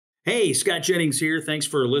Hey, Scott Jennings here. Thanks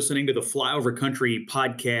for listening to the Flyover Country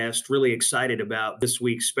podcast. Really excited about this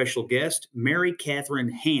week's special guest, Mary Katharine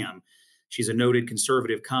Ham. She's a noted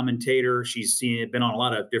conservative commentator. Been on a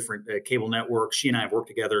lot of different cable networks. She and I have worked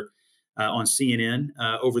together on CNN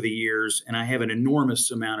over the years, and I have an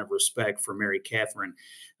enormous amount of respect for Mary Katharine.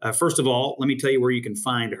 First of all, let me tell you where you can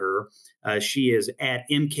find her. She is at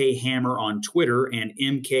MK Hammer on Twitter and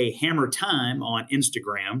MK Hammer Time on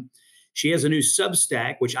Instagram. She has a new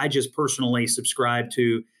Substack, which I just personally subscribe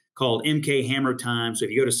to, called MK Hammer Time. So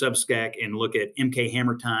if you go to Substack and look at MK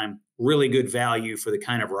Hammer Time, really good value for the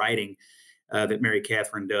kind of writing that Mary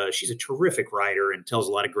Katharine does. She's a terrific writer and tells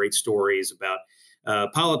a lot of great stories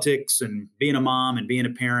about politics and being a mom and being a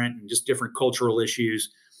parent and just different cultural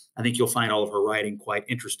issues. I think you'll find all of her writing quite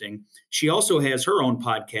interesting. She also has her own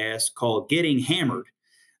podcast called Getting Hammered,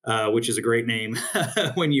 which is a great name.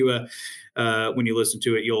 When you listen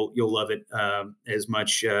to it, you'll love it as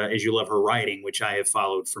much as you love her writing, which I have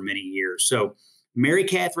followed for many years. So Mary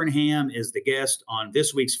Katharine Ham is the guest on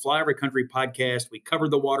this week's Flyover Country podcast. We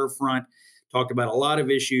covered the waterfront, talked about a lot of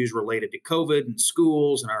issues related to COVID and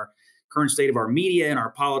schools and our current state of our media and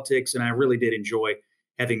our politics. And I really did enjoy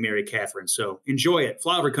having Mary Katharine. So enjoy it.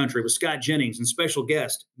 Flyover Country with Scott Jennings and special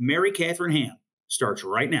guest Mary Katharine Ham starts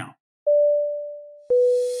right now.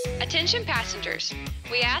 Attention passengers,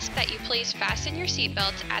 we ask that you please fasten your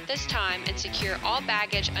seatbelts at this time and secure all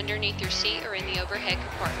baggage underneath your seat or in the overhead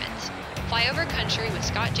compartments. Flyover Country with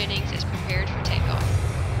Scott Jennings is prepared for takeoff.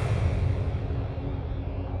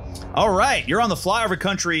 All right, you're on the Flyover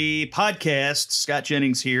Country podcast. Scott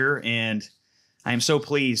Jennings here, and I am so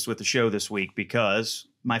pleased with the show this week because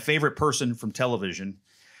my favorite person from television,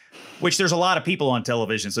 which there's a lot of people on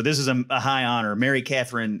television, so this is a high honor. Mary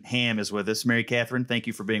Katharine Ham is with us. Mary Katharine, thank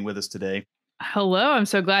you for being with us today. Hello, I'm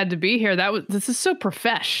so glad to be here. This is so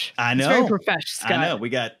profesh. I know. It's very profesh, Scott. I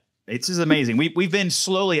know. This is amazing. We've been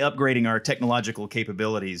slowly upgrading our technological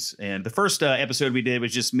capabilities, and the first episode we did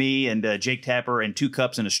was just me and Jake Tapper and 2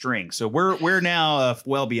 cups and a string. So we're now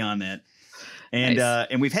well beyond that, and Nice.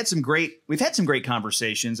 And we've had some great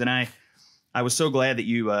conversations, and I was so glad that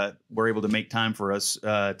you were able to make time for us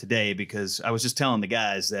today, because I was just telling the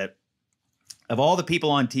guys that of all the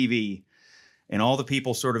people on TV and all the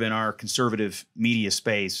people sort of in our conservative media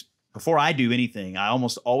space, before I do anything, I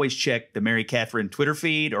almost always check the Mary Katharine Twitter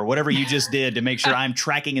feed or whatever you just did to make sure I'm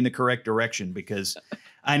tracking in the correct direction, because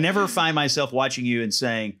I never find myself watching you and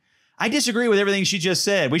saying, I disagree with everything she just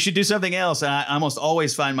said. We should do something else. And I almost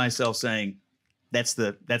always find myself saying, that's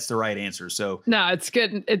the right answer. So No, it's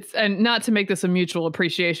good. And not to make this a mutual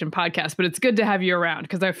appreciation podcast, but it's good to have you around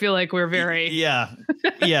because I feel like we're very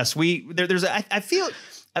yes. I feel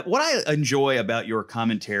what I enjoy about your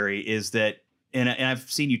commentary is that, and I've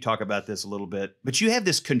seen you talk about this a little bit, but you have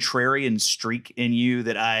this contrarian streak in you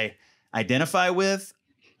that I identify with.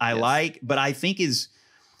 I like, but I think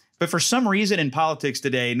but for some reason in politics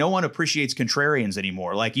today, no one appreciates contrarians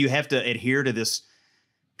anymore. Like, you have to adhere to this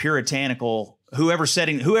puritanical, whoever's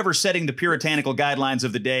setting the puritanical guidelines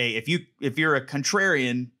of the day. If you're a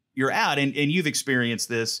contrarian, you're out, and you've experienced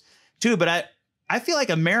this too. But I feel like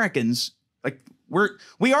Americans, like,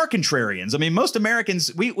 we are contrarians. I mean, most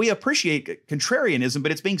Americans, we appreciate contrarianism,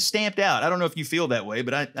 but it's being stamped out. I don't know if you feel that way,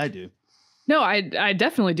 but I do. No, I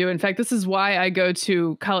definitely do. In fact, this is why I go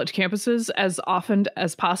to college campuses as often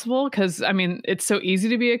as possible, because I mean, it's so easy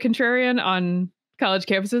to be a contrarian on college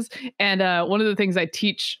campuses. And one of the things I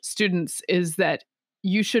teach students is that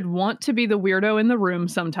you should want to be the weirdo in the room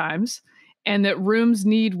sometimes, and that rooms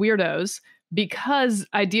need weirdos because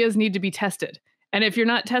ideas need to be tested. And if you're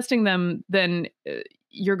not testing them, then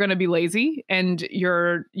you're going to be lazy, and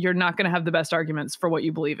you're not going to have the best arguments for what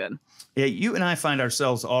you believe in. Yeah, you and I find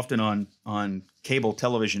ourselves often on cable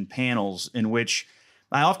television panels in which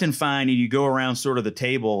I often find you go around sort of the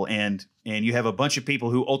table and you have a bunch of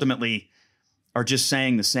people who ultimately are just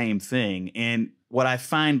saying the same thing. And what I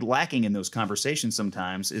find lacking in those conversations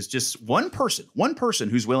sometimes is just one person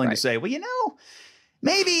who's willing to say, well,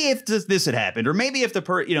 maybe if this had happened, or maybe if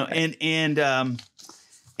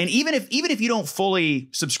and even if you don't fully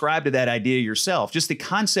subscribe to that idea yourself, just the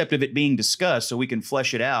concept of it being discussed so we can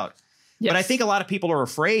flesh it out. Yes. But I think a lot of people are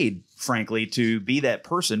afraid, frankly, to be that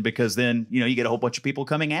person, because then, you get a whole bunch of people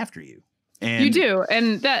coming after you. And you do.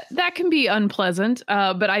 And that can be unpleasant.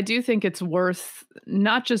 But I do think it's worth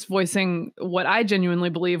not just voicing what I genuinely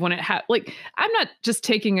believe when I'm not just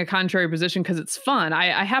taking a contrary position because it's fun.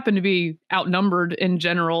 I happen to be outnumbered in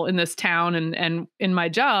general in this town and in my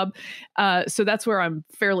job. So that's where I'm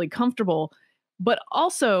fairly comfortable. But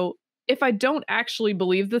also, if I don't actually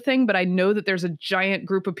believe the thing, but I know that there's a giant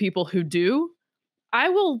group of people who do, I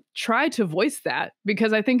will try to voice that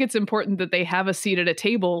because I think it's important that they have a seat at a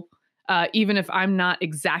table, even if I'm not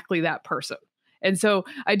exactly that person. And so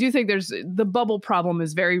I do think there's the bubble problem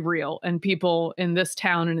is very real, and people in this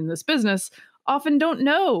town and in this business often don't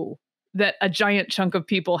know that a giant chunk of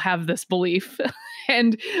people have this belief,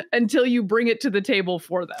 and until you bring it to the table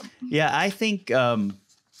for them. Yeah, I think a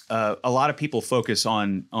lot of people focus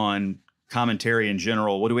on commentary in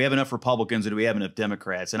general. Well, do we have enough Republicans or do we have enough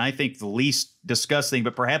Democrats? And I think the least discussed thing,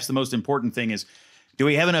 but perhaps the most important thing is, do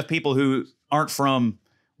we have enough people who aren't from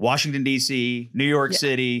Washington, D.C., New York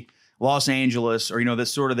City, Los Angeles, or,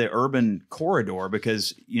 this sort of the urban corridor?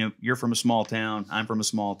 Because, you're from a small town, I'm from a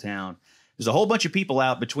small town. There's a whole bunch of people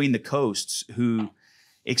out between the coasts who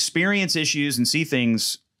experience issues and see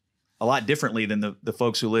things a lot differently than the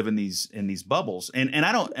folks who live in these bubbles. And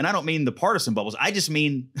I don't mean the partisan bubbles. I just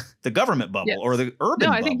mean the government bubble or the urban bubble.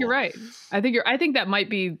 No, I think you're right. I think that might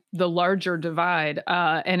be the larger divide.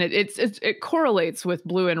 And it correlates with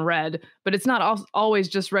blue and red, but it's not always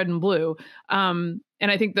just red and blue. And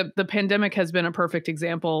I think the pandemic has been a perfect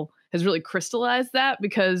example, has really crystallized that,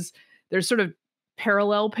 because there's sort of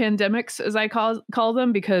parallel pandemics, as I call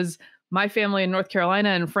them, because my family in North Carolina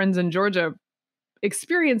and friends in Georgia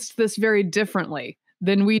experienced this very differently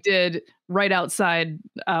than we did right outside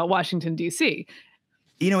Washington, D.C.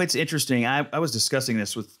 It's interesting. I was discussing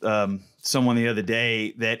this with someone the other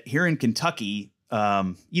day, that here in Kentucky,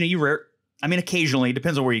 occasionally, it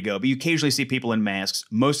depends on where you go, but you occasionally see people in masks.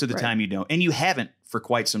 Most of the time you don't. And you haven't for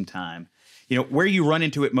quite some time. Where you run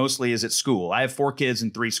into it mostly is at school. I have 4 kids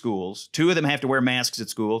in 3 schools. 2 of them have to wear masks at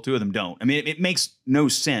school. 2 of them don't. I mean, it makes no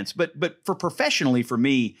sense. But for professionally, for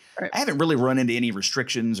me, I haven't really run into any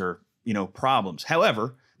restrictions or, problems.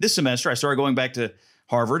 However, this semester, I started going back to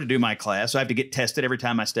Harvard to do my class. So I have to get tested every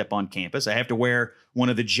time I step on campus. I have to wear one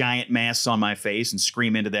of the giant masks on my face and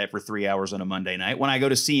scream into that for 3 hours on a Monday night. When I go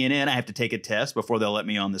to CNN, I have to take a test before they'll let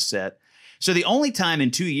me on the set. So the only time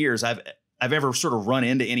in 2 years I've ever sort of run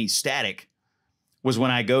into any static was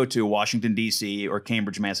when I go to Washington, D.C. or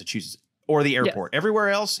Cambridge, Massachusetts, or the airport. Everywhere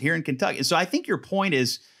else here in Kentucky. And so I think your point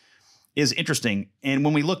is interesting. And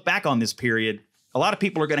when we look back on this period, a lot of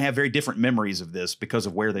people are going to have very different memories of this because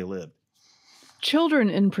of where they live.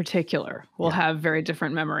 Children in particular will have very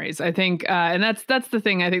different memories, I think. And that's the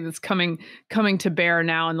thing I think that's coming to bear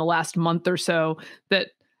now in the last month or so, that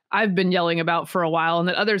I've been yelling about for a while and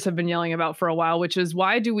that others have been yelling about for a while, which is,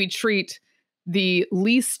 why do we treat the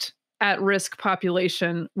least at-risk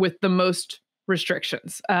population with the most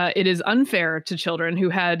restrictions? It is unfair to children who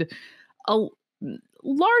had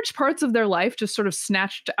large parts of their life just sort of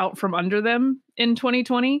snatched out from under them in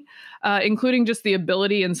 2020, including just the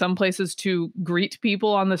ability in some places to greet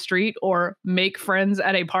people on the street or make friends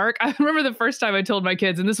at a park. I remember the first time I told my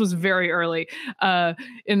kids, and this was very early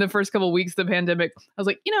in the first couple of weeks of the pandemic, I was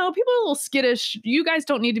like, people are a little skittish. You guys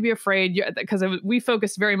don't need to be afraid, because we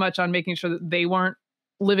focused very much on making sure that they weren't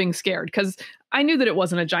living scared, because I knew that it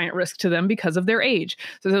wasn't a giant risk to them because of their age.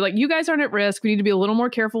 So they're like, you guys aren't at risk. We need to be a little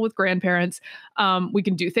more careful with grandparents. We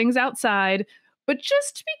can do things outside, but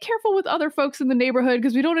just be careful with other folks in the neighborhood,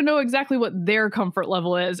 because we don't know exactly what their comfort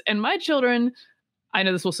level is. And my children, I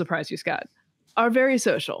know this will surprise you, Scott, are very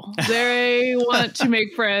social. They want to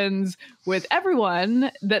make friends with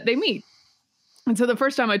everyone that they meet. And so the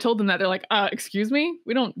first time I told them that, they're like, excuse me?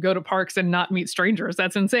 We don't go to parks and not meet strangers.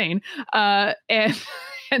 That's insane.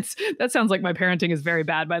 And that sounds like my parenting is very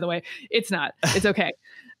bad, by the way. It's not. It's okay.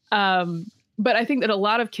 But I think that a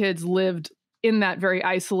lot of kids lived in that very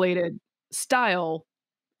isolated style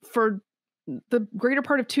for the greater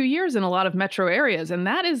part of 2 years in a lot of metro areas. And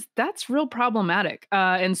that's real problematic.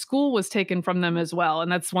 And school was taken from them as well.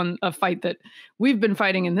 And that's a fight that we've been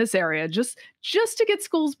fighting in this area, just to get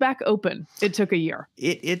schools back open. It took a year.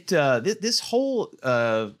 This whole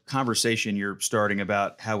conversation you're starting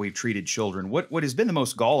about how we've treated children, what has been the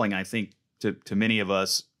most galling, I think, to many of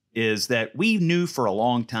us, is that we knew for a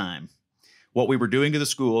long time what we were doing to the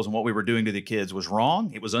schools and what we were doing to the kids was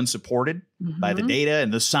wrong. It was unsupported by the data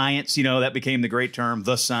and the science. That became the great term,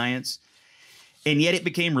 the science. And yet it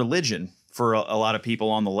became religion for a lot of people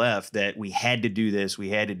on the left, that we had to do this. We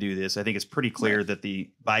had to do this. I think it's pretty clear that the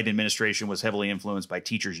Biden administration was heavily influenced by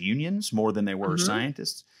teachers' unions more than they were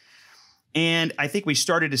scientists. And I think we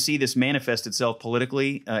started to see this manifest itself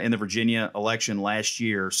politically in the Virginia election last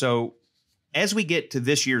year. So as we get to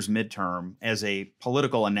this year's midterm as a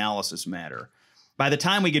political analysis matter, by the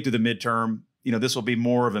time we get to the midterm, this will be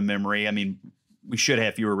more of a memory. I mean, we should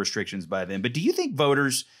have fewer restrictions by then. But do you think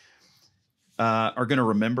voters are going to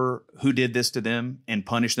remember who did this to them and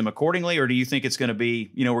punish them accordingly? Or do you think it's going to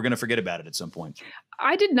be, we're going to forget about it at some point?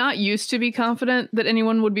 I did not used to be confident that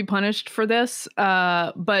anyone would be punished for this.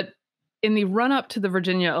 But in the run up to the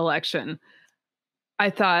Virginia election, I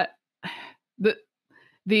thought the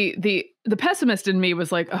pessimist in me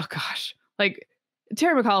was like, oh gosh, like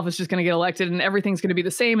Terry McAuliffe is just going to get elected and everything's going to be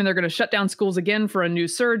the same and they're going to shut down schools again for a new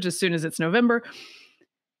surge as soon as it's November.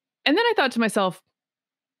 And then I thought to myself,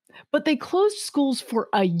 but they closed schools for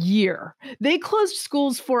a year.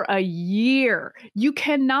 You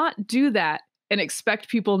cannot do that and expect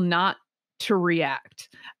people not to react.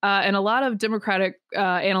 And a lot of Democratic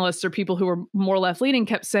analysts or people who were more left-leaning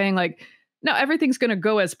kept saying, like, no, everything's going to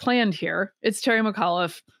go as planned here. It's Terry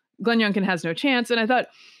McAuliffe. Glenn Youngkin has no chance. And I thought,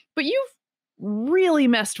 but you've really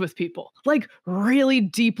messed with people, like really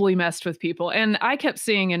deeply messed with people. And I kept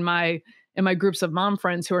seeing in my groups of mom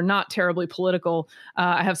friends who are not terribly political.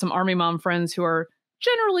 I have some Army mom friends who are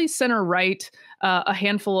generally center-right, a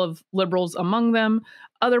handful of liberals among them,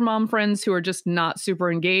 other mom friends who are just not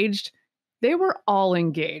super engaged. They were all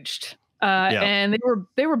engaged. And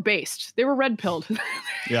they were based. They were red-pilled.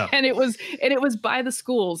 Yeah. And it was by the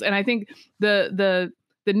schools. And I think the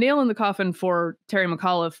nail in the coffin for Terry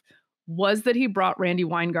McAuliffe was that he brought Randy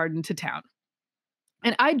Weingarten to town.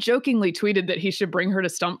 And I jokingly tweeted that he should bring her to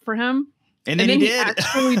stump for him. And then he did.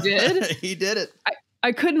 Actually did. He did it.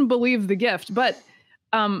 I couldn't believe the gift. But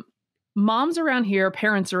moms around here,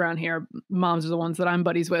 parents around here, moms are the ones that I'm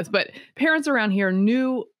buddies with, but parents around here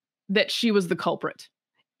knew that she was the culprit.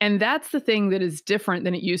 And that's the thing that is different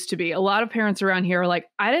than it used to be. A lot of parents around here are like,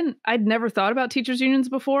 I'd never thought about teachers unions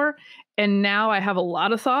before. And now I have a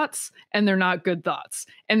lot of thoughts and they're not good thoughts.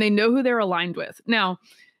 And they know who they're aligned with. Now,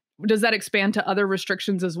 does that expand to other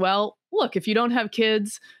restrictions as well? Look, if you don't have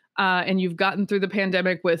kids, and you've gotten through the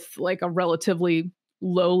pandemic with like a relatively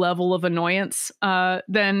low level of annoyance,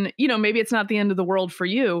 then, maybe it's not the end of the world for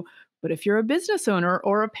you. But if you're a business owner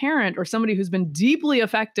or a parent or somebody who's been deeply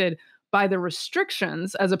affected by the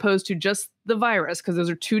restrictions as opposed to just the virus, because those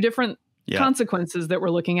are two different consequences that we're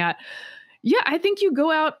looking at. Yeah, I think you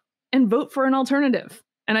go out and vote for an alternative.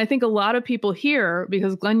 And I think a lot of people here,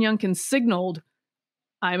 because Glenn Youngkin signaled,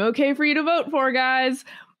 I'm okay for you to vote for, guys.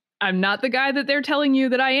 I'm not the guy that they're telling you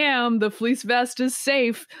that I am. The fleece vest is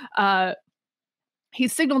safe. He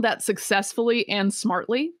signaled that successfully and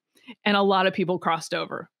smartly, and a lot of people crossed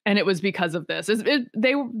over. And it was because of this.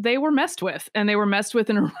 They were messed with, and they were messed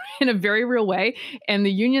with in a very real way. And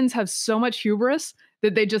the unions have so much hubris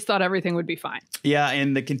that they just thought everything would be fine. Yeah,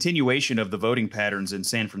 and the continuation of the voting patterns in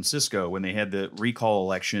San Francisco when they had the recall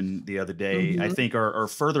election the other day, I think are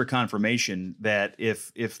further confirmation that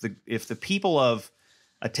if the people of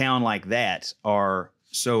a town like that are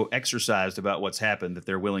so exercised about what's happened that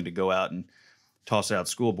they're willing to go out and toss out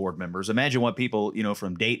school board members. Imagine what people,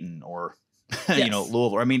 from Dayton or,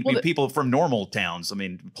 Louisville. I mean, people from normal towns. I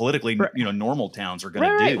mean, politically, normal towns are going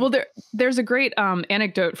to do. Right. Well, there's a great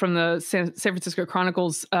anecdote from the San Francisco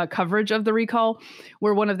Chronicle's coverage of the recall,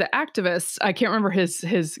 where one of the activists, I can't remember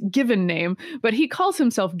his given name, but he calls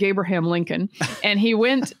himself Gabraham Lincoln, and he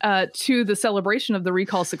went to the celebration of the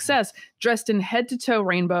recall success dressed in head-to-toe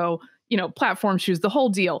rainbow, platform shoes, the whole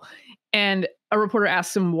deal. And a reporter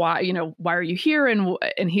asked him why are you here?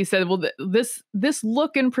 And he said, well, this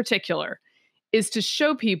look in particular is to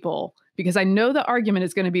show people, because I know the argument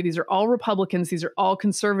is going to be, these are all Republicans, these are all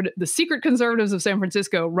conservative, the secret conservatives of San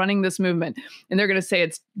Francisco running this movement. And they're going to say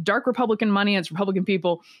it's dark Republican money, it's Republican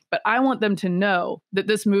people, but I want them to know that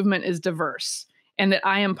this movement is diverse and that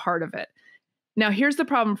I am part of it. Now, here's the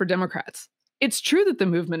problem for Democrats. It's true that the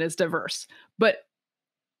movement is diverse, but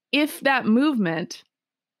if that movement,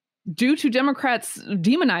 due to Democrats'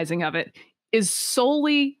 demonizing of it, is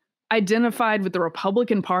solely identified with the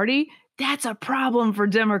Republican Party, that's a problem for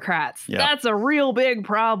Democrats. Yep. That's a real big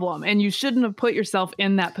problem, and you shouldn't have put yourself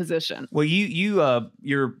in that position. Well, you're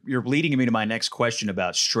leading me to my next question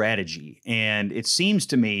about strategy, and it seems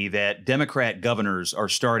to me that Democrat governors are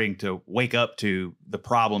starting to wake up to the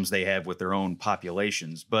problems they have with their own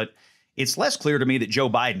populations, but it's less clear to me that Joe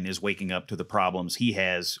Biden is waking up to the problems he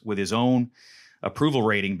has with his own approval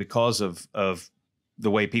rating because of the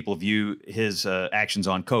way people view his actions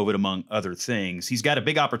on COVID, among other things. He's got a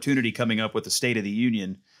big opportunity coming up with the State of the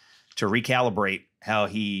Union to recalibrate how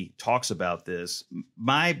he talks about this.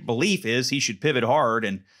 My belief is he should pivot hard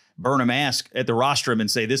and burn a mask at the rostrum and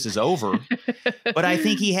say this is over. But I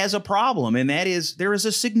think he has a problem, and that is there is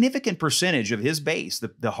a significant percentage of his base,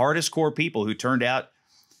 the hardest core people who turned out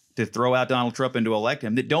to throw out Donald Trump and to elect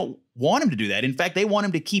him, that don't want him to do that. In fact, they want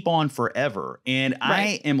him to keep on forever. And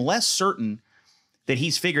right. I am less certain that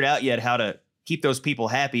he's figured out yet how to keep those people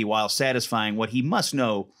happy while satisfying what he must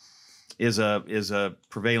know is a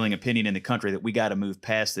prevailing opinion in the country that we got to move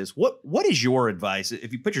past this. What is your advice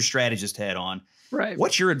if you put your strategist hat on? Right.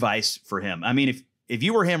 What's your advice for him? I mean, if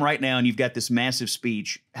you were him right now and you've got this massive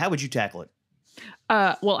speech, how would you tackle it?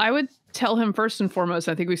 Well, I would tell him first and foremost,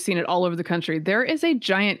 I think we've seen it all over the country, there is a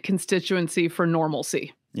giant constituency for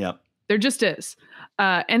normalcy. Yeah. There just is.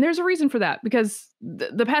 And there's a reason for that, because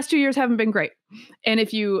the past 2 years haven't been great. And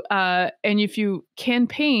if you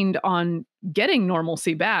campaigned on getting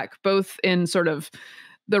normalcy back, both in sort of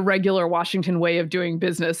the regular Washington way of doing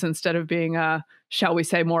business instead of being, shall we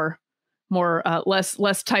say,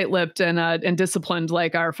 less tight-lipped and disciplined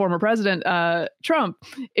like our former president, Trump,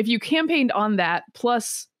 if you campaigned on that,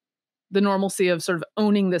 plus the normalcy of sort of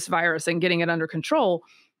owning this virus and getting it under control,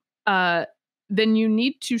 then you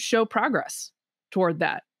need to show progress toward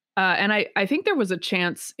that. And I think there was a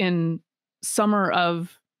chance in summer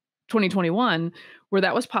of 2021 where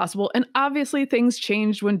that was possible. And obviously things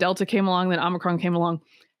changed when Delta came along, then Omicron came along.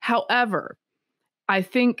 However, I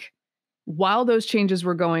think while those changes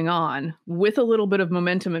were going on, with a little bit of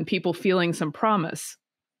momentum and people feeling some promise,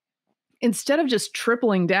 instead of just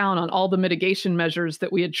tripling down on all the mitigation measures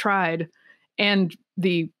that we had tried and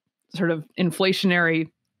the sort of inflationary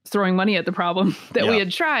throwing money at the problem that we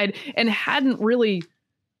had tried and hadn't really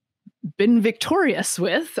been victorious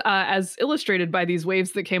with, as illustrated by these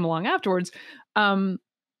waves that came along afterwards,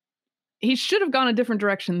 he should have gone a different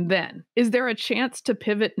direction then. Is there a chance to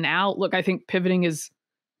pivot now? Look, I think pivoting is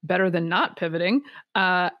better than not pivoting.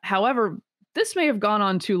 However, this may have gone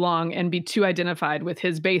on too long and be too identified with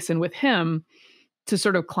his base and with him to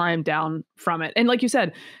sort of climb down from it. And like you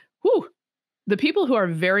said, the people who are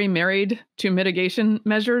very married to mitigation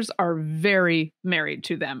measures are very married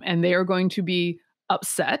to them, and they are going to be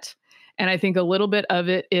upset. And I think a little bit of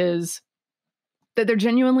it is that they're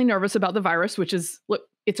genuinely nervous about the virus, which is, look,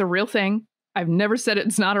 it's a real thing. I've never said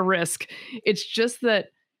it's not a risk. It's just that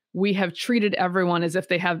we have treated everyone as if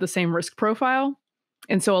they have the same risk profile.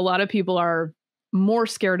 And so a lot of people are more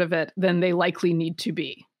scared of it than they likely need to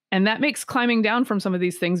be. And that makes climbing down from some of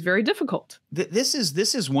these things very difficult. This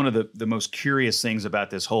is one of the most curious things about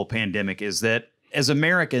this whole pandemic, is that as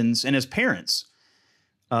Americans and as parents,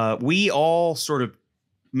 we all sort of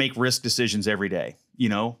make risk decisions every day. You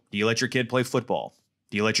know, do you let your kid play football?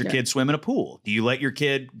 Do you let your kid swim in a pool? Do you let your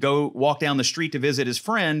kid go walk down the street to visit his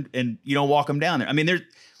friend and you don't walk him down there? I mean,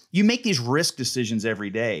 you make these risk decisions every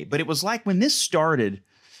day. But it was like when this started,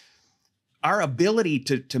 our ability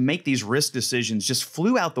to make these risk decisions just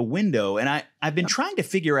flew out the window. And I've been trying to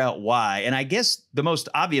figure out why. And I guess the most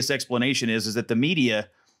obvious explanation is that the media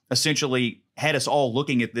essentially had us all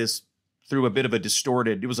looking at this through a bit of a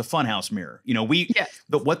distorted, it was a funhouse mirror. You know,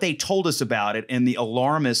 what they told us about it and the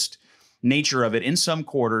alarmist nature of it in some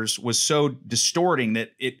quarters was so distorting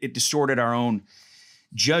that it distorted our own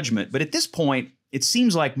judgment. But at this point, it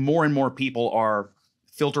seems like more and more people are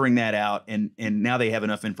filtering that out, and now they have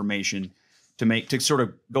enough information to sort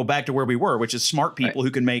of go back to where we were, which is smart people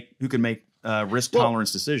who can make risk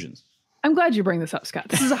tolerance decisions. I'm glad you bring this up, Scott.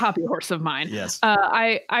 This is a hobby horse of mine. Yes.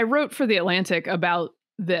 I wrote for The Atlantic about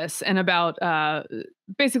this and about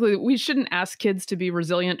basically we shouldn't ask kids to be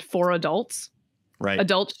resilient for adults. Right.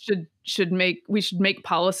 Adults should make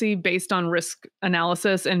policy based on risk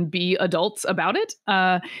analysis and be adults about it,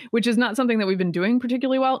 which is not something that we've been doing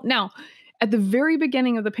particularly well. Now, at the very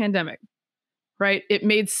beginning of the pandemic, right, it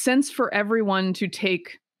made sense for everyone to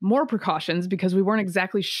take more precautions because we weren't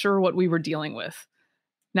exactly sure what we were dealing with.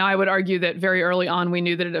 Now, I would argue that very early on, we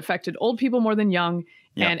knew that it affected old people more than young,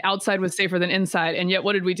 and outside was safer than inside. And yet,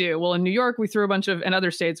 what did we do? Well, in New York, and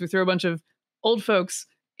other states, we threw a bunch of old folks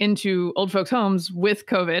into old folks' homes with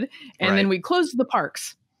COVID, and then we closed the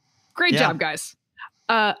parks. Great job, guys.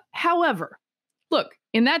 However, look,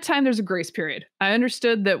 in that time, there's a grace period. I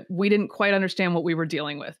understood that we didn't quite understand what we were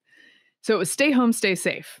dealing with. So it was stay home, stay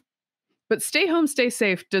safe. But stay home, stay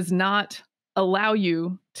safe does not allow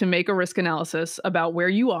you to make a risk analysis about where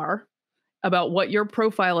you are, about what your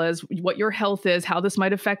profile is, what your health is, how this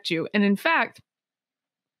might affect you. And in fact,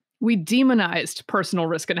 we demonized personal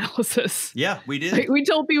risk analysis. Yeah, we did. Right? We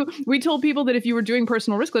told people that if you were doing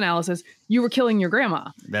personal risk analysis, you were killing your grandma.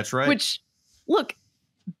 That's right. Which, look,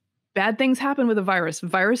 bad things happen with a virus.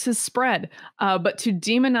 Viruses spread. But to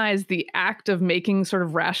demonize the act of making sort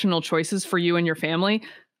of rational choices for you and your family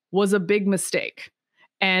was a big mistake.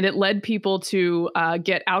 And it led people to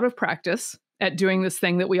get out of practice at doing this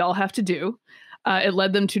thing that we all have to do. It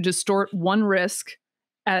led them to distort one risk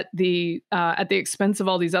at the expense of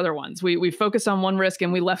all these other ones. We focused on one risk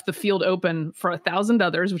and we left the field open for 1,000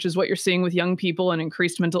 others, which is what you're seeing with young people and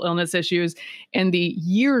increased mental illness issues and the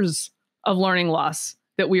years of learning loss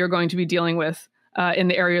that we are going to be dealing with in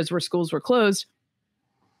the areas where schools were closed.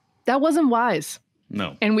 That wasn't wise.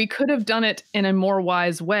 No. And we could have done it in a more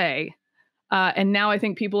wise way. And now I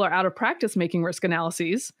think people are out of practice making risk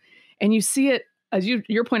analyses. And you see it, as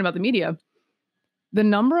your point about the media, the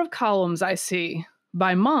number of columns I see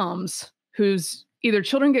by moms whose either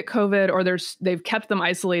children get COVID or they've kept them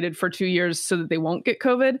isolated for 2 years so that they won't get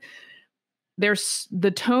COVID.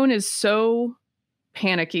 The tone is so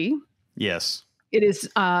panicky. Yes. It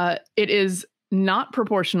is not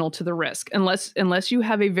proportional to the risk unless you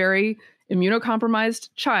have a very immunocompromised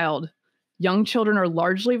child. Young children are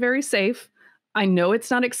largely very safe. I know it's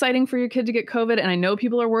not exciting for your kid to get COVID, and I know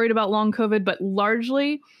people are worried about long COVID, but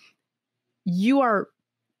largely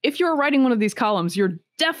if you're writing one of these columns, you're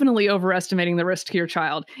definitely overestimating the risk to your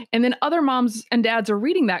child. And then other moms and dads are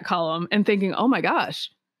reading that column and thinking, oh my gosh,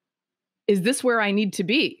 is this where I need to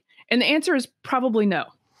be? And the answer is probably no.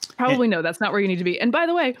 Probably no, that's not where you need to be. And by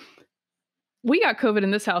the way, we got COVID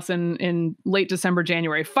in this house in late December,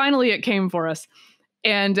 January. Finally, it came for us.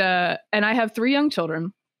 And I have 3 young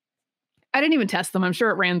children. I didn't even test them. I'm sure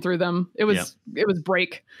it ran through them. It was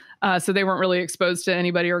break. So they weren't really exposed to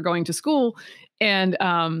anybody or going to school. And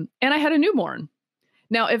I had a newborn.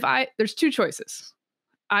 Now, there's 2 choices.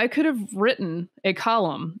 I could have written a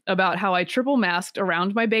column about how I triple masked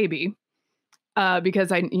around my baby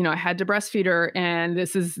because I had to breastfeed her, and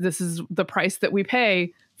this is the price that we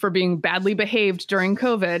pay for being badly behaved during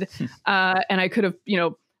COVID. And I could have,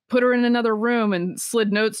 put her in another room and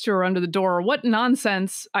slid notes to her under the door. What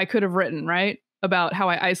nonsense I could have written, right? About how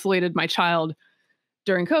I isolated my child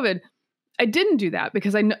during COVID. I didn't do that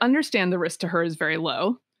because I understand the risk to her is very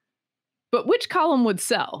low. But which column would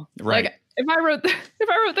sell? Right. Like if I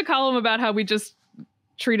wrote the column about how we just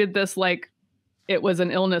treated this like it was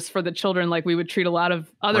an illness for the children, like we would treat a lot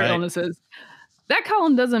of other illnesses, that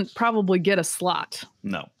column doesn't probably get a slot.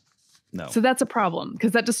 No. So that's a problem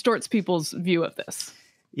because that distorts people's view of this.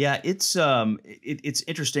 Yeah, it's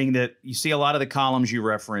interesting that you see a lot of the columns you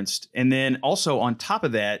referenced, and then also on top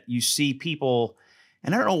of that, you see people,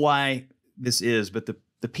 and I don't know why this is, but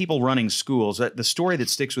the people running schools. The story that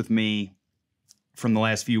sticks with me from the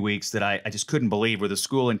last few weeks that I just couldn't believe were the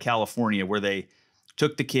school in California where they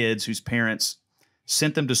took the kids whose parents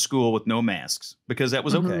sent them to school with no masks because that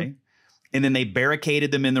was okay. And then they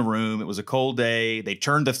barricaded them in the room. It was a cold day. They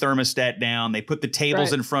turned the thermostat down. They put the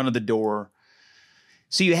tables in front of the door.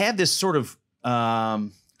 So you have this sort of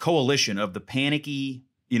coalition of the panicky,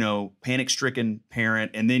 panic-stricken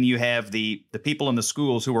parent, and then you have the people in the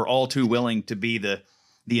schools who are all too willing to be the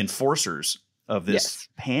enforcers of this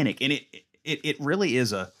panic. And it really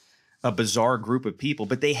is a bizarre group of people,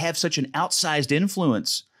 but they have such an outsized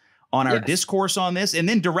influence on our discourse on this, and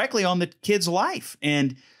then directly on the kid's life.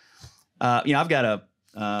 And I've got a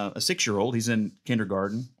 6-year-old. He's in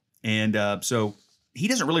kindergarten, and so he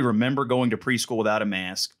doesn't really remember going to preschool without a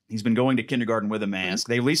mask. He's been going to kindergarten with a mask.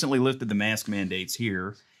 They recently lifted the mask mandates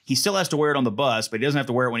here. He still has to wear it on the bus, but he doesn't have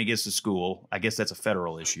to wear it when he gets to school. I guess that's a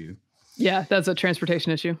federal issue. Yeah, that's a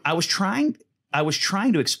transportation issue. I was trying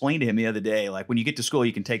to explain to him the other day, like when you get to school,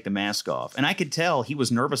 you can take the mask off. And I could tell he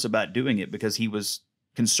was nervous about doing it because he was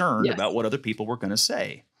concerned about what other people were going to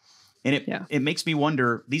say. And it makes me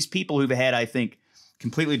wonder, these people who've had, I think,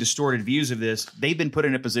 completely distorted views of this, they've been put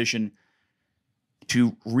in a position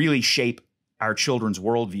to really shape our children's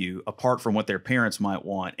worldview apart from what their parents might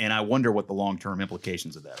want. And I wonder what the long-term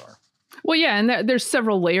implications of that are. Well, yeah, and there's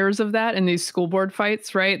several layers of that in these school board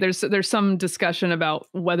fights, right? There's some discussion about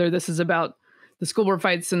whether this is about the school board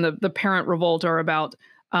fights and the parent revolt or about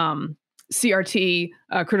CRT,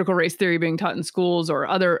 critical race theory being taught in schools, or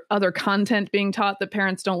other content being taught that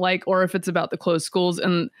parents don't like, or if it's about the closed schools.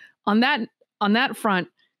 And on that front,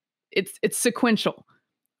 it's sequential.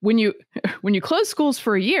 When you close schools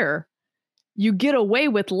for a year, you get away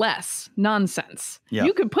with less nonsense. Yeah.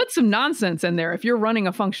 You could put some nonsense in there if you're running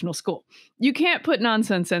a functional school. You can't put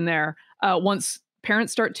nonsense in there once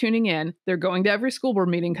parents start tuning in. They're going to every school board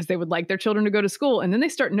meeting because they would like their children to go to school. And then they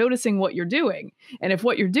start noticing what you're doing. And if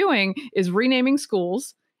what you're doing is renaming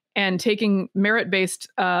schools and taking merit-based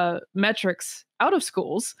metrics out of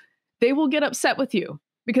schools, they will get upset with you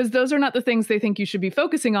because those are not the things they think you should be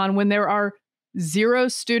focusing on when there are 0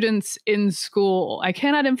 students in school. I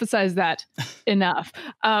cannot emphasize that enough.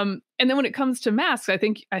 And then when it comes to masks, I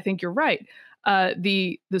think you're right.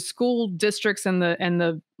 The school districts and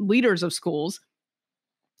the leaders of schools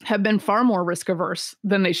have been far more risk averse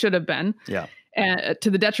than they should have been. Yeah. To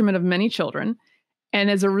the detriment of many children. And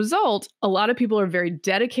as a result, a lot of people are very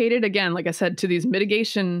dedicated, again, like I said, to these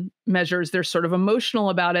mitigation measures. They're sort of emotional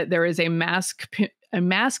about it. There is a mask a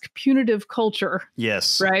mask punitive culture.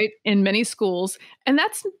 Yes. Right. In many schools. And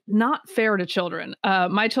that's not fair to children.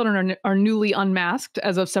 My children are newly unmasked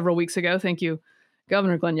as of several weeks ago. Thank you,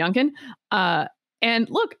 Governor Glenn Youngkin. And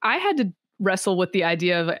look, I had to wrestle with the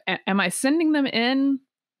idea of, am I sending them in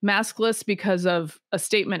maskless because of a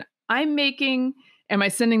statement I'm making? Am I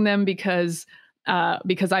sending them because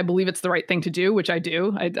I believe it's the right thing to do, which I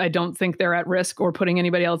do. I don't think they're at risk or putting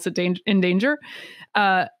anybody else in danger.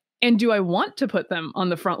 And do I want to put them on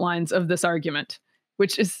the front lines of this argument,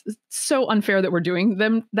 which is so unfair that we're doing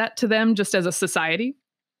that to them just as a society?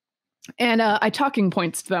 And I talking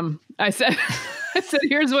points to them. I said,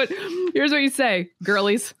 here's what you say,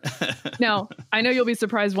 girlies. Now, I know you'll be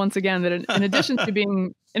surprised once again that in addition to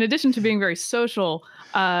being very social,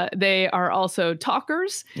 they are also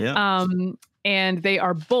talkers. Yeah. And they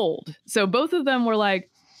are bold. So both of them were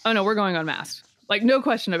like, "Oh no, we're going unmasked." Like, no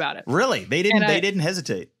question about it. Really? They didn't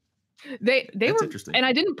hesitate. They That's were interesting. And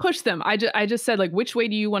I didn't push them. I just said, like, which way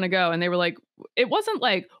do you want to go? And they were like, it wasn't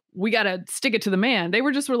like we got to stick it to the man. They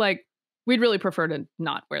were like, we'd really prefer to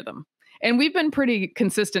not wear them. And we've been pretty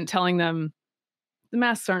consistent telling them the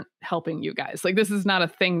masks aren't helping you guys. Like, this is not a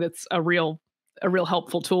thing that's a real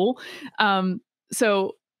helpful tool.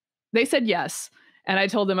 So they said yes. And I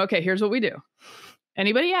told them, okay, here's what we do.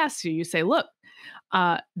 Anybody asks you, you say, look,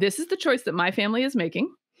 this is the choice that my family is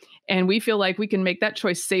making. And we feel like we can make that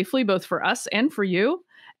choice safely, both for us and for you.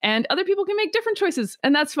 And other people can make different choices.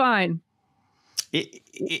 And that's fine.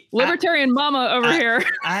 Libertarian mama over here.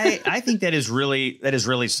 I think that is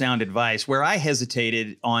really sound advice. Where I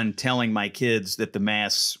hesitated on telling my kids that the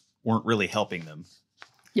masks weren't really helping them.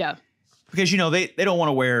 Yeah. Because, they don't want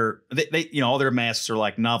to wear, all their masks are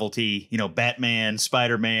like novelty, Batman,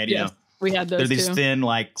 Spider-Man, we had those they're these too. thin,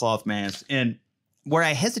 like cloth masks. And where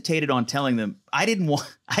I hesitated on telling them, I didn't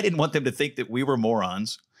want them to think that we were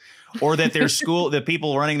morons or that their school, the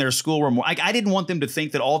people running their school were more. I didn't want them to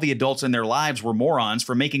think that all the adults in their lives were morons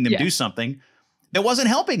for making them do something that wasn't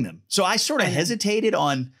helping them. So I sort of hesitated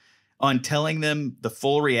on telling them the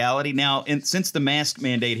full reality. Now, since the mask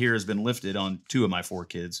mandate here has been lifted on 2 of my 4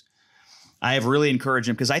 kids, I have really encouraged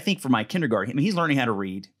him, because I think for my kindergarten, he's learning how to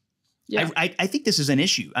read. Yeah. I think this is an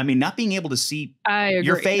issue. I mean, not being able to see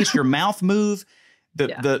your face, your mouth move,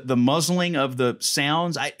 the muzzling of the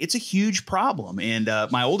sounds, it's a huge problem. And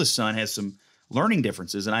my oldest son has some learning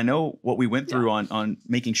differences, and I know what we went through on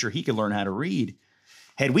making sure he could learn how to read.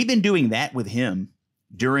 Had we been doing that with him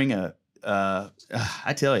during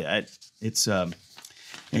I tell you, it's anyway.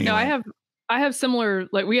 No, I have similar,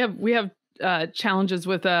 like we have challenges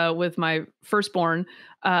with my firstborn,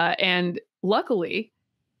 and luckily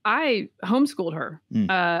I homeschooled her.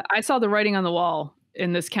 I saw the writing on the wall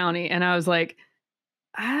in this county, and I was like,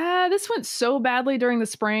 this went so badly during the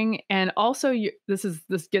spring. And also,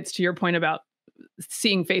 this gets to your point about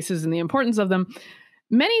seeing faces and the importance of them.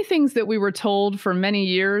 Many things that we were told for many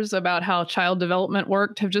years about how child development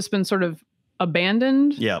worked have just been sort of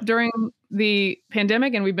abandoned during the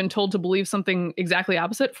pandemic, and we've been told to believe something exactly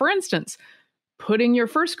opposite. For instance, putting your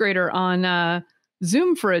first grader on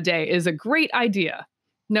Zoom for a day is a great idea.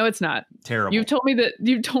 No, it's not. Terrible. You've told me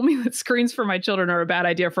that screens for my children are a bad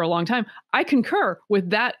idea for a long time. I concur with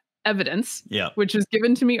that evidence, which was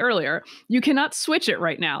given to me earlier. You cannot switch it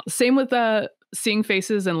right now. Same with seeing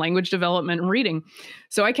faces and language development and reading.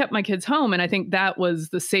 So I kept my kids home, and I think that was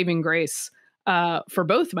the saving grace for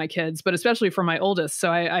both my kids, but especially for my oldest.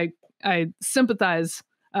 So I sympathize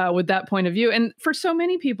with that point of view. And for so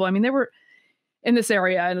many people, I mean, they were in this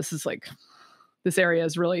area, and this area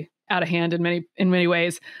is really out of hand in many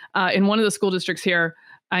ways. In one of the school districts here,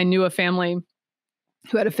 I knew a family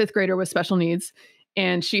who had a 5th grader with special needs,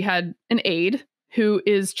 and she had an aide who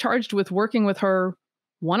is charged with working with her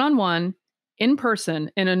one-on-one in person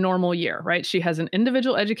in a normal year, right? She has an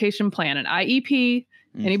individual education plan, an IEP.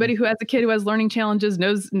 Mm-hmm. Anybody who has a kid who has learning challenges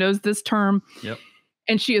knows this term. Yep.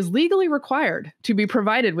 And she is legally required to be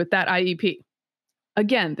provided with that IEP.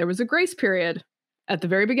 Again, there was a grace period at the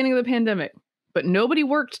very beginning of the pandemic, but nobody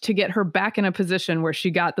worked to get her back in a position where she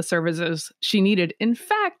got the services she needed. In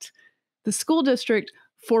fact, the school district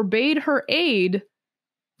forbade her aide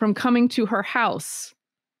from coming to her house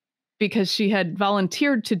because she had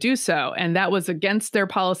volunteered to do so. And that was against their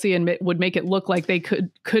policy and would make it look like they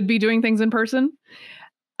could be doing things in person.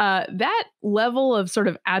 That level of sort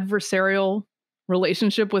of adversarial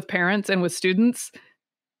relationship with parents and with students,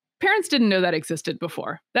 parents didn't know that existed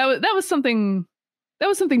before. That was something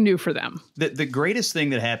new for them. The greatest thing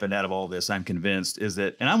that happened out of all this, I'm convinced, is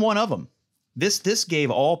that, and I'm one of them, this gave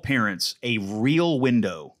all parents a real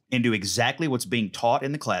window into exactly what's being taught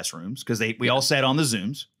in the classrooms, because we all sat on the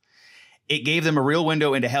Zooms. it gave them a real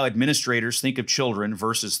window into how administrators think of children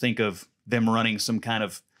versus think of them running some kind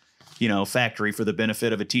of, factory for the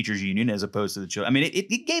benefit of a teachers union as opposed to the children. I mean,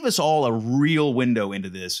 it gave us all a real window into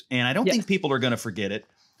this, and I don't think people are going to forget it.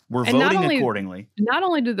 We're voting accordingly. Not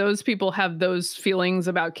only do those people have those feelings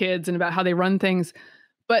about kids and about how they run things,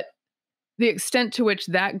 but the extent to which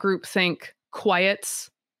that group think quiets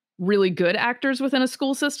really good actors within a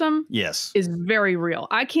school system is very real.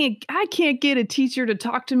 I can't get a teacher to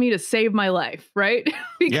talk to me to save my life, right?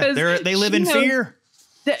 Because they live in fear.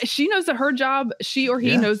 She knows that her job, she or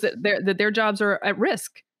he knows that their jobs are at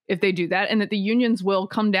risk if they do that, and that the unions will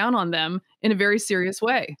come down on them in a very serious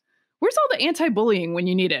way. Where's all the anti-bullying when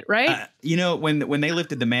you need it, right? When they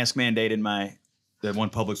lifted the mask mandate in the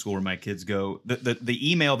one public school where my kids go,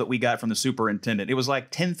 the email that we got from the superintendent, it was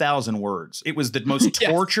like 10,000 words. It was the most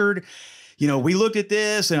tortured. We looked at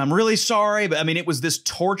this and I'm really sorry, but I mean, it was this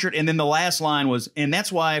tortured. And then the last line was, and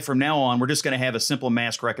that's why from now on, we're just going to have a simple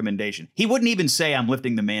mask recommendation. He wouldn't even say I'm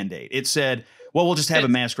lifting the mandate. It said, well, we'll just have a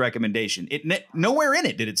mask recommendation. Nowhere in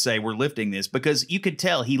it did it say we're lifting this, because you could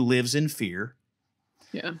tell he lives in fear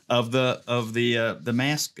of the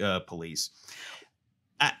mask police.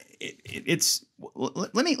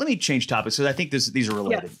 Let me change topics, because I think these are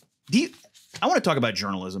related. I want to talk about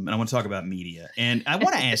journalism, and I want to talk about media, and I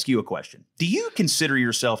want to ask you a question. Do you consider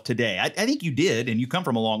yourself today, I think you did, and you come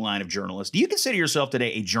from a long line of journalists, do you consider yourself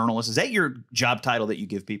today a journalist? Is that your job title that you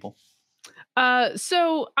give people?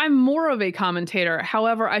 So I'm more of a commentator.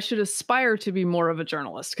 However, I should aspire to be more of a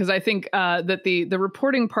journalist, because I think that the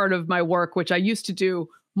reporting part of my work, which I used to do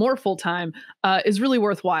more full time, is really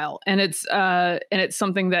worthwhile, and it's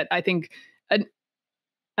something that I think,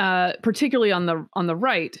 particularly on the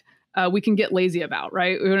right, we can get lazy about,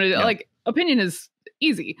 right? Like, opinion is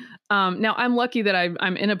easy. Now I'm lucky that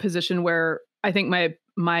I'm in a position where I think my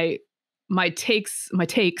takes, my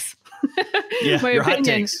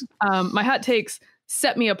opinions, my hot takes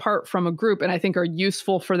set me apart from a group, and I think are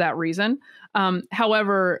useful for that reason.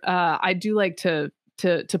 However, I do like to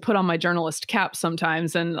put on my journalist cap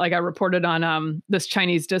sometimes, and like I reported on this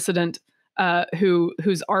Chinese dissident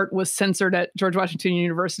whose art was censored at George Washington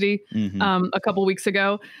University a couple weeks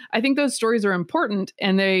ago. I think those stories are important,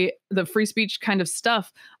 and the free speech kind of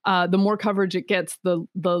stuff, the more coverage it gets, the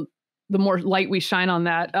more light we shine on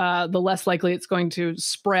that, the less likely it's going to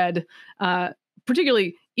spread,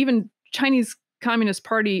 particularly even Chinese Communist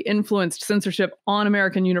Party influenced censorship on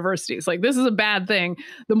American universities. Like, this is a bad thing.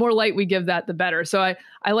 The more light we give that, the better. So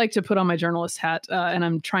I like to put on my journalist hat, and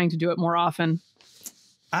I'm trying to do it more often.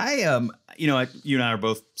 You and I are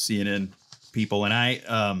both CNN people,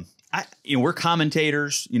 and we're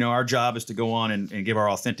commentators. Our job is to go on and give our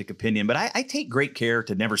authentic opinion, but I take great care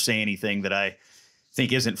to never say anything that I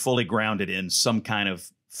think isn't fully grounded in some kind of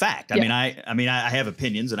fact. I mean, I have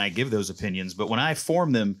opinions, and I give those opinions, but when I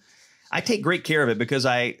form them, I take great care of it, because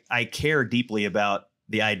I care deeply about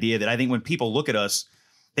the idea that I think when people look at us,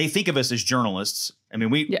 they think of us as journalists. I mean,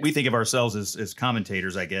 we think of ourselves as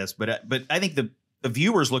commentators, I guess, but I think the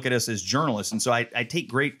viewers look at us as journalists, and so I take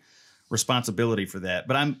great responsibility for that.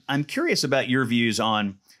 But I'm curious about your views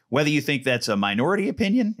on whether you think that's a minority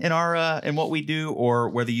opinion in in what we do, or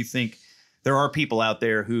whether you think there are people out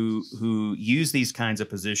there who use these kinds of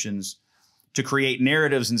positions to create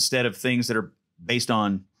narratives instead of things that are based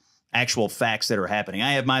on actual facts that are happening.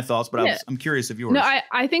 I have my thoughts, but I'm curious of yours. No,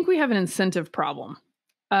 I think we have an incentive problem,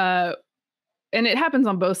 and it happens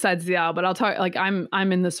on both sides of the aisle. But I'll talk, like, I'm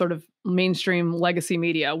in the sort of mainstream legacy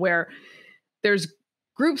media where there's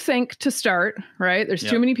groupthink to start, right? There's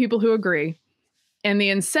too many people who agree, and the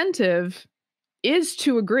incentive is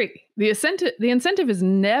to agree. The incentive is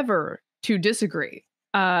never to disagree.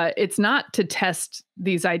 It's not to test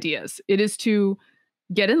these ideas. It is to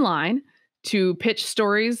get in line, to pitch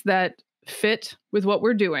stories that fit with what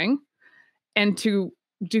we're doing, and to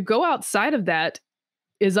go outside of that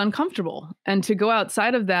is uncomfortable. And to go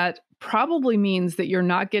outside of that probably means that you're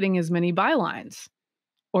not getting as many bylines,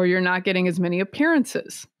 or you're not getting as many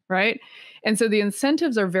appearances, right? And so the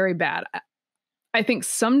incentives are very bad. I think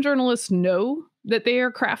some journalists know that they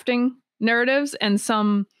are crafting narratives, and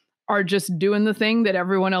some are just doing the thing that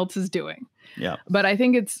everyone else is doing. Yeah. But I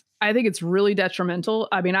think it's really detrimental.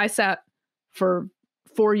 I mean, I sat for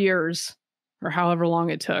 4 years, or however long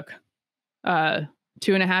it took,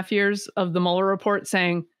 2.5 years of the Mueller report,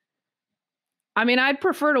 saying, I mean, I'd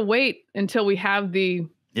prefer to wait until we have the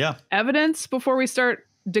evidence before we start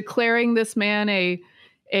declaring this man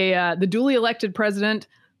the duly elected president,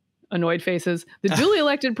 annoyed faces, the duly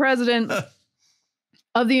elected president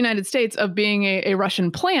of the United States of being a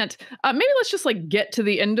Russian plant. Maybe let's just get to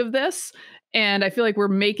the end of this. And I feel like we're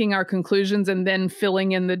making our conclusions and then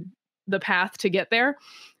filling in the path to get there.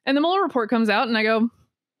 And the Mueller report comes out and I go,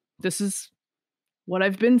 this is what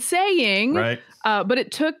I've been saying. Right. But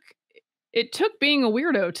it took being a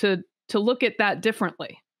weirdo to look at that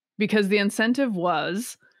differently, because the incentive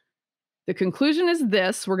was, the conclusion is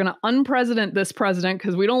this: we're going to unpresident this president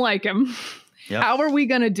because we don't like him. Yep. How are we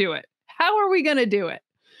going to do it? How are we going to do it?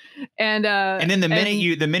 And then the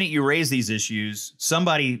minute you raise these issues,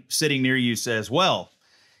 somebody sitting near you says, "Well,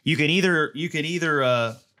 you can either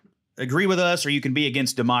agree with us or you can be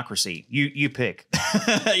against democracy. You pick."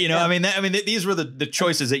 Yeah. These were the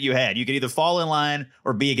choices that you had. You could either fall in line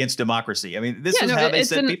or be against democracy. I mean, this is how they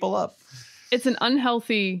set people up. It's an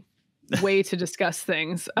unhealthy way to discuss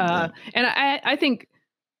things. And I think,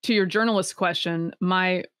 to your journalist question,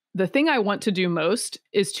 the thing I want to do most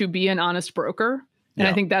is to be an honest broker. And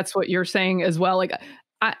I think that's what you're saying as well. Like,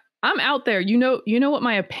 I'm out there, you know what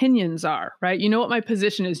my opinions are, right? You know what my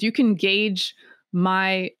position is. You can gauge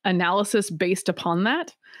my analysis based upon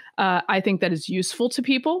that. I think that is useful to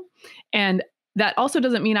people. And that also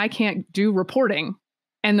doesn't mean I can't do reporting,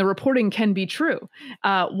 and the reporting can be true.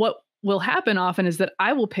 What will happen often is that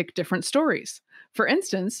I will pick different stories. For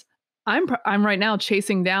instance, I'm right now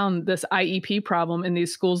chasing down this IEP problem in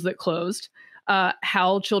these schools that closed,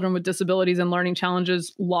 how children with disabilities and learning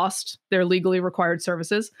challenges lost their legally required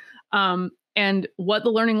services, and what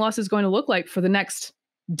the learning loss is going to look like for the next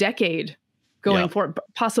decade going forward,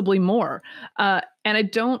 possibly more. And I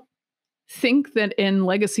don't think that in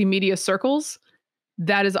legacy media circles,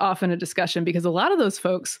 that is often a discussion, because a lot of those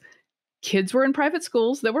folks, kids were in private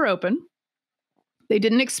schools that were open. They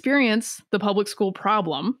didn't experience the public school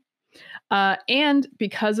problem. And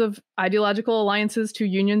because of ideological alliances to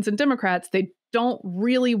unions and Democrats, they don't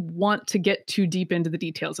really want to get too deep into the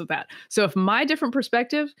details of that. So if my different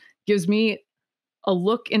perspective gives me a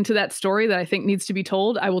look into that story that I think needs to be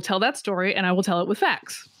told, I will tell that story, and I will tell it with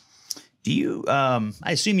facts. Do you, I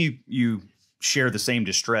assume you share the same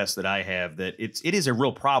distress that I have, that it is a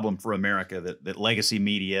real problem for America that legacy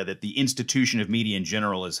media, that the institution of media in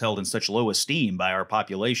general is held in such low esteem by our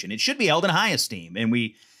population. It should be held in high esteem, and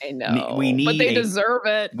we need, but they deserve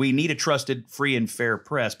it. We need a trusted, free, and fair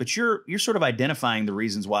press. But you're sort of identifying the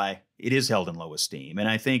reasons why it is held in low esteem, and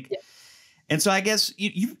I think. Yeah. And so I guess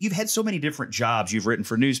you've had so many different jobs. You've written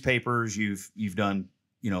for newspapers. You've done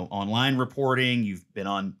online reporting. You've been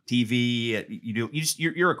on TV.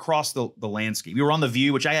 You're across the landscape. You were on The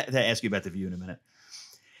View, which I have to ask you about The View in a minute.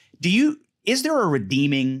 Is there a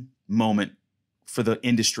redeeming moment for the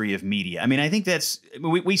industry of media? I mean, I think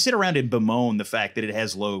we sit around and bemoan the fact that it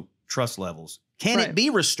has low trust levels. Can it be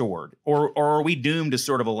restored, or are we doomed to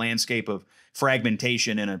sort of a landscape of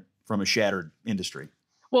fragmentation from a shattered industry?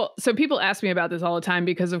 Well, so people ask me about this all the time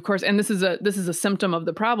because, of course, and this is a symptom of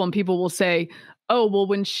the problem. People will say, "Oh, well,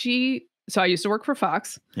 so I used to work for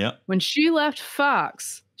Fox. Yeah. When she left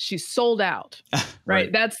Fox, she sold out."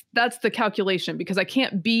 Right? That's the calculation, because I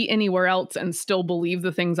can't be anywhere else and still believe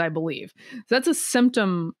the things I believe. So that's a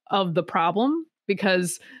symptom of the problem,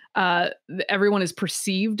 because everyone is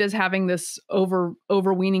perceived as having this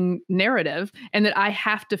overweening narrative, and that I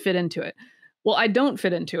have to fit into it. Well, I don't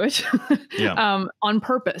fit into it on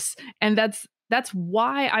purpose. And that's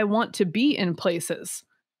why I want to be in places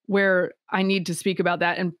where I need to speak about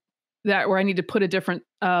that, and where I need to put a different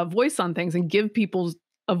voice on things and give people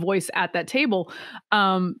a voice at that table.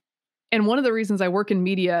 And one of the reasons I work in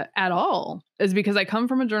media at all is because I come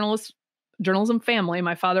from a journalism family.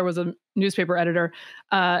 My father was a newspaper editor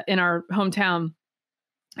in our hometown,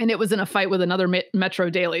 and it was in a fight with another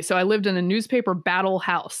Metro daily. So I lived in a newspaper battle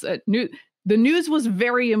house. The news was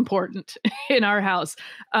very important in our house.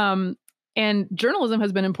 And journalism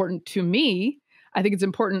has been important to me. I think it's an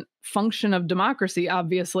important function of democracy,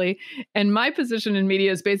 obviously. And my position in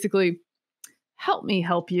media is basically, help me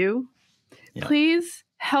help you. Yeah. Please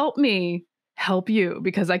help me help you,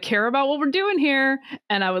 because I care about what we're doing here.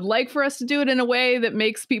 And I would like for us to do it in a way that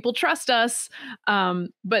makes people trust us.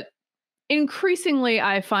 But increasingly,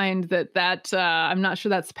 I find that I'm not sure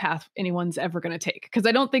that's the path anyone's ever going to take, because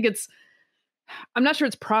I'm not sure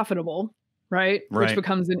it's profitable, right? Which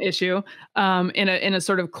becomes an issue in a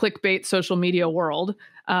sort of clickbait social media world.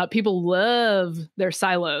 People love their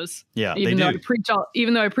silos. Yeah, even though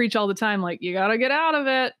I preach all the time, like, you got to get out of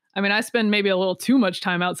it. I mean, I spend maybe a little too much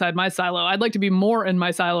time outside my silo. I'd like to be more in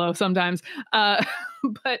my silo sometimes. But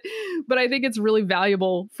I think it's really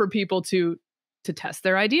valuable for people to test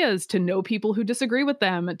their ideas, to know people who disagree with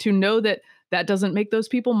them, to know that doesn't make those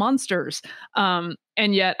people monsters. And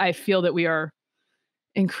yet I feel that we are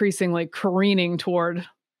increasingly careening toward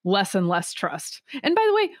less and less trust. And by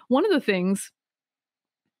the way, one of the things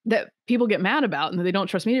that people get mad about and that they don't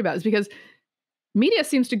trust media about is because media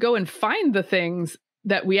seems to go and find the things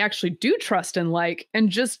that we actually do trust and like, and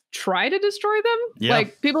just try to destroy them. Yeah.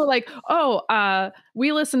 Like people are like,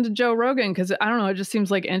 we listen to Joe Rogan because I don't know, it just seems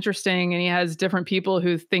like interesting, and he has different people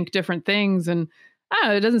who think different things, and I don't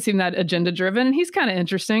know, it doesn't seem that agenda driven, and he's kind of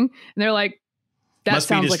interesting. And they're like, that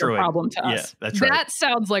sounds like a problem to us. Yeah, that's right. That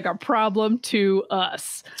sounds like a problem to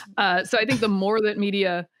us. So I think the more that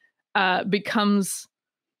media becomes,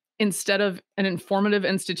 instead of an informative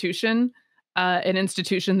institution, an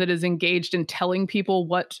institution that is engaged in telling people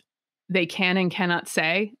what they can and cannot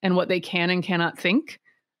say and what they can and cannot think,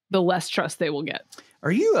 the less trust they will get.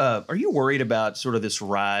 Are you worried about sort of this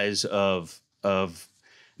rise of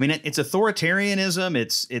I mean, it's authoritarianism.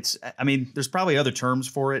 It's I mean, there's probably other terms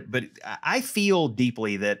for it, but I feel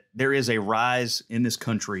deeply that there is a rise in this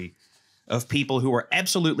country of people who are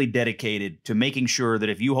absolutely dedicated to making sure that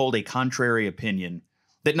if you hold a contrary opinion,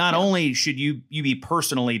 that not only should you be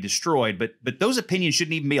personally destroyed, but those opinions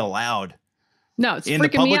shouldn't even be allowed. No, it's in the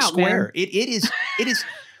freaking public me out, square. man. It is,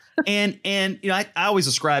 and you know, I always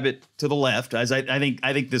ascribe it to the left, as I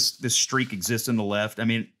think this streak exists in the left. I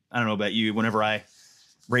mean, I don't know about you. Whenever I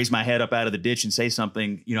raise my head up out of the ditch and say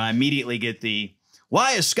something, you know, I immediately get the,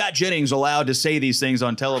 why is Scott Jennings allowed to say these things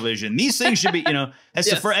on television? These things should be, you know,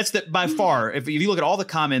 that's by far. If you look at all the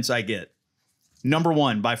comments I get, number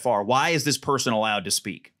one, by far, why is this person allowed to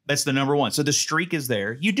speak? That's the number one. So the streak is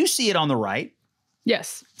there. You do see it on the right.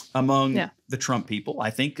 Yes. Among the Trump people.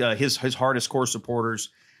 I think his hardest core supporters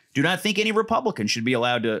do not think any Republican should be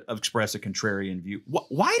allowed to express a contrarian view.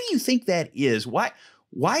 Why do you think that is?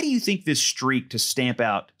 Why do you think this streak to stamp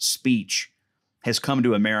out speech has come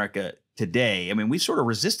to America today? I mean, we've sort of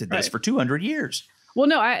resisted this for 200 years. Well,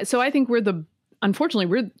 no, I think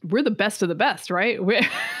unfortunately, we're the best of the best, right?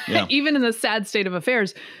 Even in the sad state of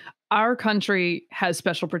affairs, our country has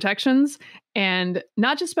special protections, and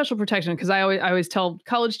not just special protection, because I always tell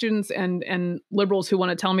college students and liberals who want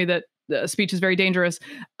to tell me that speech is very dangerous.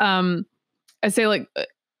 I say, like,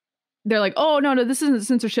 they're like, oh, no, this isn't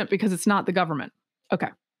censorship because it's not the government. Okay.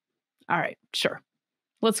 All right. Sure.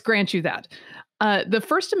 Let's grant you that. The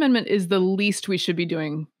First Amendment is the least we should be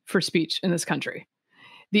doing for speech in this country.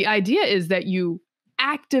 The idea is that you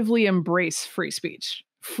actively embrace free speech,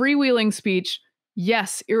 freewheeling speech,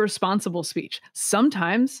 yes, irresponsible speech,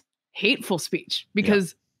 sometimes hateful speech,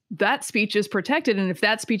 because that speech is protected. And if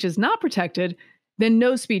that speech is not protected, then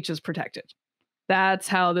no speech is protected. That's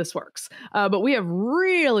how this works. But we have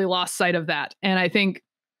really lost sight of that. And I think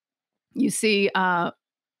you see,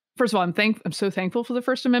 first of all, I'm so thankful for the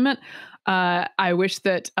First Amendment. I wish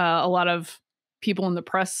that a lot of people in the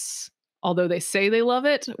press, although they say they love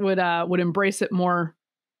it, would embrace it more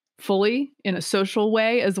fully in a social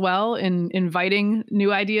way as well, in inviting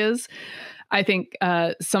new ideas. I think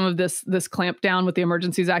some of this clampdown with the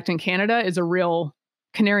Emergencies Act in Canada is a real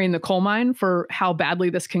canary in the coal mine for how badly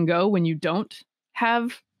this can go when you don't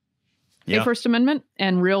have a First Amendment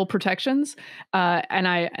and real protections. That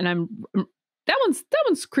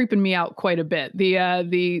one's creeping me out quite a bit.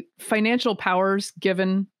 The financial powers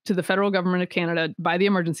given to the federal government of Canada by the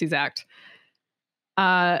Emergencies Act,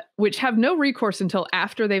 which have no recourse until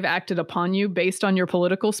after they've acted upon you based on your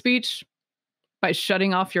political speech by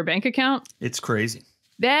shutting off your bank account. It's crazy.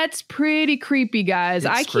 That's pretty creepy, guys.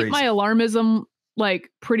 I keep my alarmism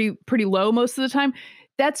like pretty low most of the time.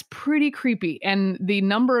 That's pretty creepy. And the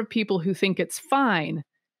number of people who think it's fine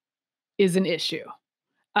is an issue.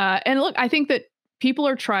 And look, I think that people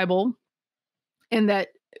are tribal, and that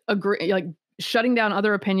shutting down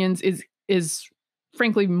other opinions is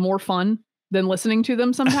frankly more fun than listening to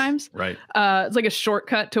them sometimes. Right. It's like a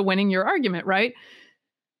shortcut to winning your argument, right?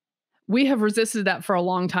 We have resisted that for a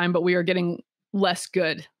long time, but we are getting less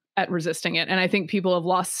good at resisting it. And I think people have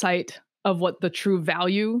lost sight of what the true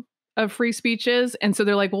value of free speech is. And so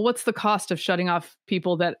they're like, well, what's the cost of shutting off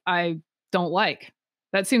people that I don't like?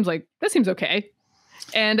 That seems okay.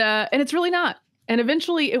 And it's really not. And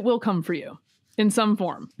eventually it will come for you in some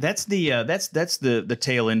form. That's the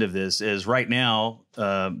tail end of this. Is right now,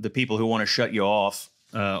 the people who want to shut you off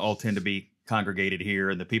all tend to be congregated here,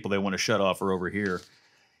 and the people they want to shut off are over here.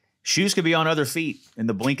 Shoes could be on other feet in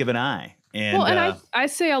the blink of an eye. And I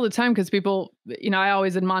say all the time, because people, I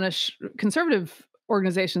always admonish conservative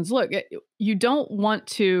organizations, look, you don't want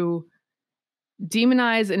to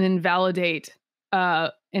demonize and invalidate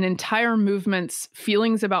an entire movement's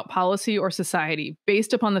feelings about policy or society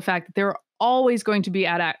based upon the fact that there are always going to be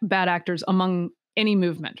bad actors among any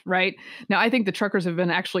movement, right? Now, I think the truckers have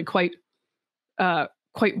been actually quite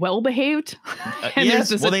well behaved. Yes,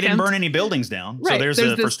 they didn't burn any buildings down. Right.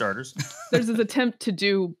 So for starters. There's this attempt to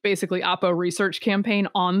do basically Oppo research campaign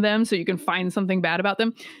on them so you can find something bad about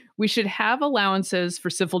them. We should have allowances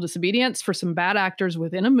for civil disobedience for some bad actors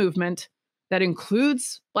within a movement that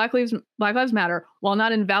includes Black Lives Matter, while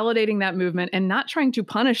not invalidating that movement and not trying to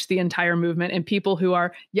punish the entire movement and people who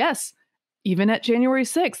are, yes, even at January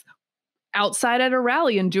 6th, outside at a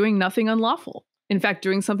rally and doing nothing unlawful. In fact,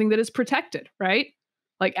 doing something that is protected, right?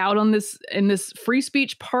 Like out on this, in this free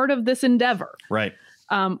speech part of this endeavor. Right.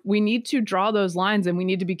 We need to draw those lines, and we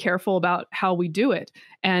need to be careful about how we do it.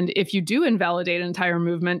 And if you do invalidate an entire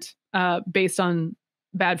movement based on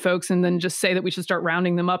bad folks and then just say that we should start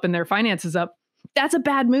rounding them up and their finances up, that's a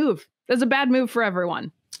bad move. That's a bad move for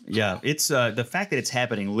everyone. Yeah, it's the fact that it's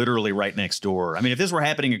happening literally right next door. I mean, if this were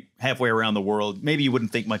happening halfway around the world, maybe you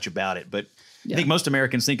wouldn't think much about it. But I think most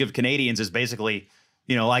Americans think of Canadians as basically,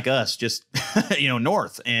 you know, like us, just, you know,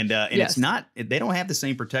 north. And it's not, they don't have the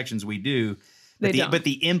same protections we do. But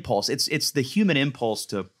the impulse, it's the human impulse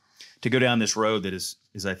to go down this road that is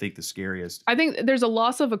I think the scariest. I think there's a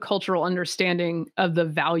loss of a cultural understanding of the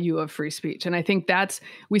value of free speech. And I think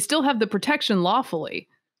we still have the protection lawfully,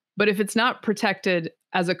 but if it's not protected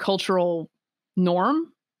as a cultural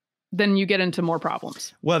norm, then you get into more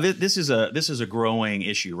problems. Well, this is a growing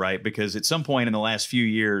issue, right? Because at some point in the last few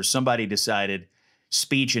years, somebody decided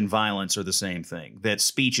speech and violence are the same thing, that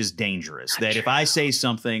speech is dangerous, that if I say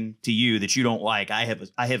something to you that you don't like, I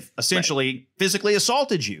have essentially physically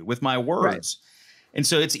assaulted you with my words. Right. And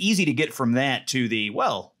so it's easy to get from that to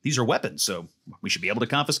these are weapons, so we should be able to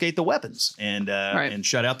confiscate the weapons and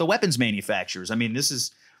shut out the weapons manufacturers. I mean,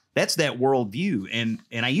 that's that worldview. And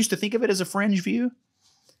I used to think of it as a fringe view,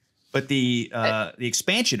 but the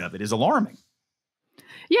expansion of it is alarming.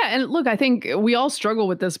 Yeah. And look, I think we all struggle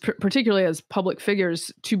with this, particularly as public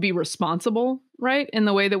figures, to be responsible, right, in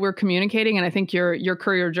the way that we're communicating. And I think your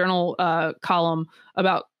Courier-Journal column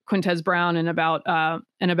about Quintez Brown and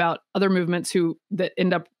about other movements that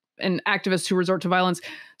end up and activists who resort to violence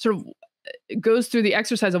sort of goes through the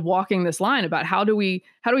exercise of walking this line about how do we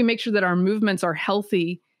make sure that our movements are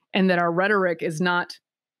healthy and that our rhetoric is not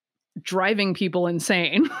driving people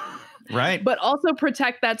insane. Right. But also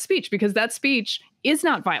protect that speech, because that speech is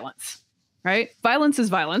not violence, right? Violence is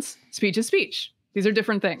violence. Speech is speech. These are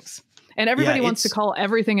different things. And everybody wants to call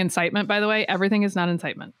everything incitement, by the way. Everything is not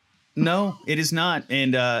incitement. No, it is not.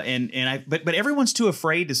 But everyone's too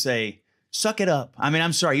afraid to say, suck it up. I mean,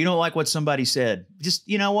 I'm sorry. You don't like what somebody said. Just,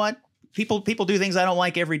 you know what? People do things I don't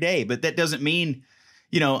like every day, but that doesn't mean,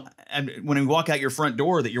 you know, when we walk out your front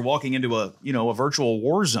door that you're walking into a virtual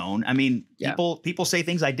war zone. I mean, people say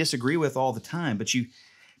things I disagree with all the time, but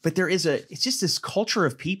it's just this culture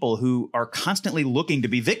of people who are constantly looking to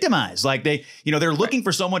be victimized. Like they're looking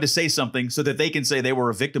for someone to say something so that they can say they were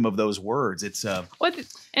a victim of those words. It's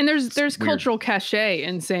and there's cultural cachet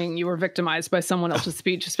in saying you were victimized by someone else's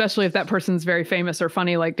speech, especially if that person's very famous or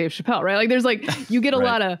funny, like Dave Chappelle, right? Like there's you get a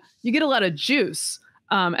lot of juice,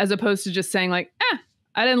 as opposed to just saying like,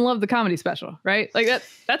 I didn't love the comedy special, right? Like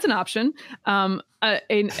that's an option. A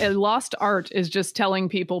lost art is just telling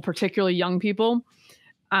people, particularly young people,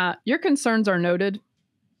 your concerns are noted.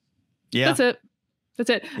 Yeah. That's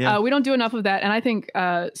it. Yeah. We don't do enough of that. And I think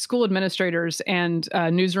school administrators and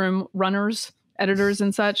newsroom runners, editors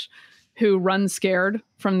and such, who run scared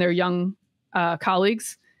from their young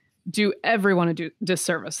colleagues, do everyone a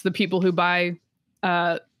disservice. The people who buy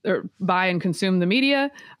and consume the media,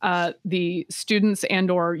 the students and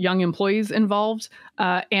or young employees involved,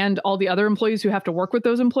 and all the other employees who have to work with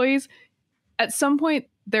those employees. At some point,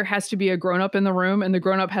 there has to be a grown-up in the room, and the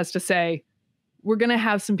grown-up has to say, we're going to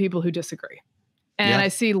have some people who disagree. And I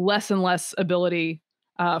see less and less ability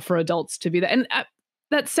for adults to be that. And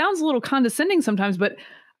that sounds a little condescending sometimes, but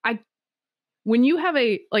when you have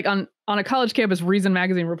on a college campus, Reason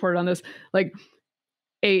Magazine reported on this, like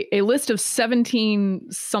a list of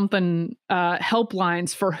 17 something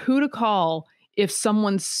helplines for who to call if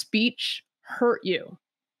someone's speech hurt you.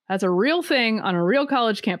 That's a real thing on a real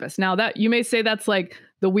college campus. Now that you may say that's like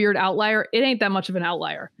the weird outlier, it ain't that much of an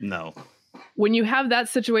outlier. No. When you have that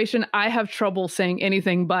situation, I have trouble saying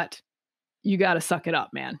anything but you got to suck it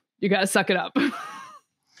up, man. You got to suck it up.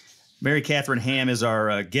 Mary Katharine Ham is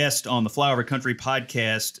our guest on the Flyover Country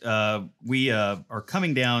podcast. We are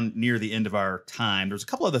coming down near the end of our time. There's a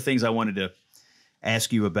couple other things I wanted to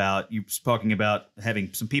ask you about. You were talking about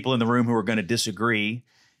having some people in the room who are going to disagree.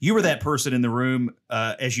 You were that person in the room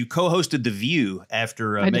as you co-hosted The View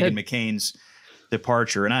after Meghan McCain's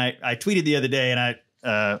departure. And I tweeted the other day, and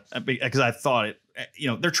because I thought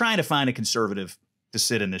they're trying to find a conservative to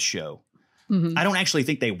sit in this show. Mm-hmm. I don't actually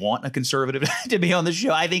think they want a conservative to be on the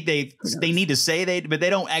show. I think they need to say but they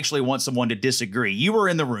don't actually want someone to disagree. You were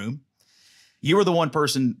in the room, You were the one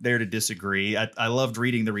person there to disagree. I loved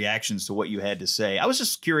reading the reactions to what you had to say. I was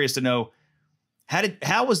just curious to know,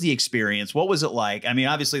 how was the experience? What was it like? I mean,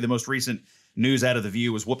 obviously the most recent news out of The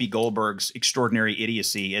View was Whoopi Goldberg's extraordinary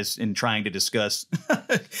idiocy as in trying to discuss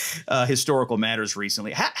historical matters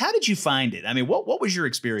recently. How did you find it? I mean, what was your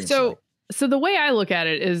experience like? So the way I look at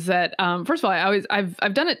it is that, first of all,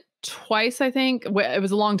 I've done it twice, I think. It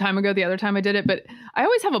was a long time ago the other time I did it, but I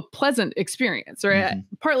always have a pleasant experience, right? Mm-hmm.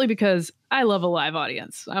 Partly because I love a live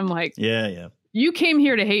audience. I'm like, yeah. You came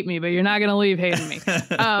here to hate me, but you're not going to leave hating me.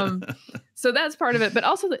 So that's part of it. But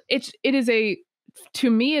also to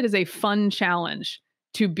me, it is a fun challenge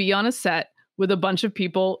to be on a set with a bunch of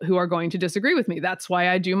people who are going to disagree with me. That's why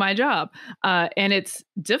I do my job. And it's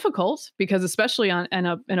difficult because especially in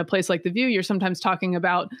a place like The View, you're sometimes talking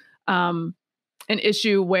about an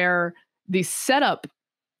issue where the setup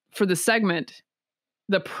for the segment,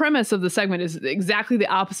 the premise of the segment is exactly the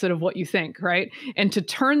opposite of what you think, right? And to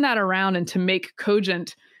turn that around and to make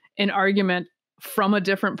cogent an argument from a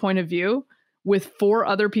different point of view with 4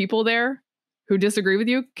 other people there who disagree with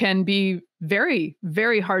you can be very,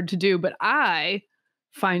 very hard to do. But I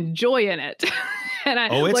find joy in it. And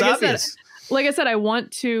it's obvious. Like I said, I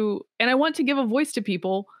want to give a voice to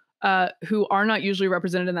people who are not usually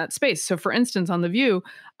represented in that space. So for instance, on The View,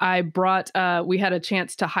 we had a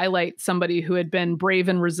chance to highlight somebody who had been brave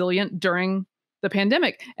and resilient during the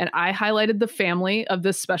pandemic. And I highlighted the family of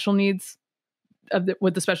this special needs,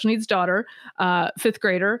 with the special needs daughter, 5th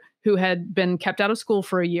grader, who had been kept out of school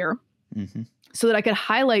for a year. Mm-hmm. So that I could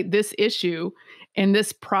highlight this issue and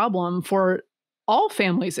this problem for all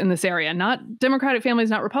families in this area, not Democratic families,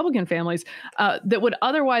 not Republican families, that would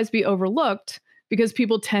otherwise be overlooked because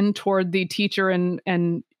people tend toward the teacher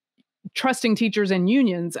and trusting teachers and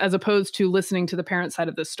unions as opposed to listening to the parent side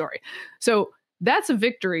of this story. So that's a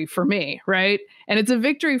victory for me, right? And it's a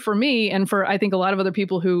victory for me and for, I think, a lot of other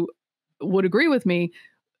people who would agree with me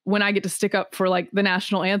when I get to stick up for like the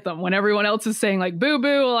national anthem, when everyone else is saying like boo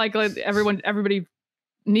boo, like everybody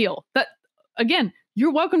kneel. That, again,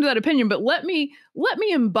 you're welcome to that opinion, but let me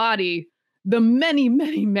embody the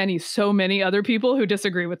many, so many other people who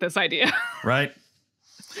disagree with this idea. Right.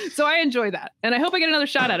 So I enjoy that. And I hope I get another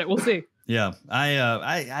shot at it. We'll see. Yeah.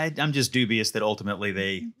 I'm just dubious that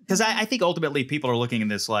ultimately because I think ultimately people are looking at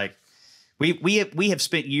this like we have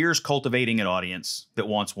spent years cultivating an audience that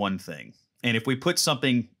wants one thing. And if we put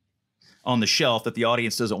something on the shelf that the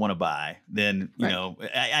audience doesn't want to buy, then, you know,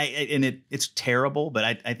 it's terrible, but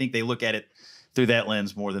I think they look at it through that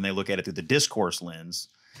lens more than they look at it through the discourse lens,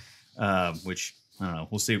 which I don't know.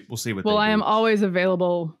 We'll see what they do. Well, I am always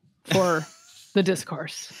available for the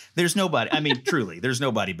discourse. There's nobody. I mean, truly, there's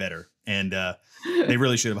nobody better. And they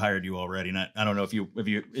really should have hired you already. And I don't know if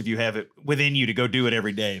you have it within you to go do it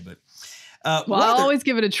every day, but I'll always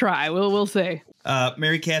give it a try. We'll see.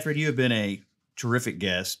 Mary Katharine, you have been a terrific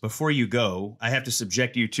guest. Before you go, I have to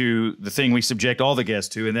subject you to the thing we subject all the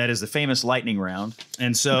guests to, and that is the famous lightning round.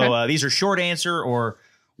 And so these are short answer or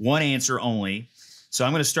one answer only. So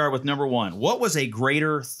I'm going to start with number 1. What was a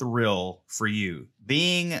greater thrill for you?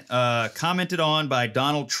 Being commented on by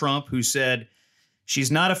Donald Trump, who said, "She's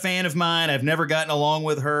not a fan of mine. I've never gotten along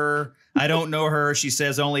with her. I don't know her. She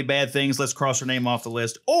says only bad things. Let's cross her name off the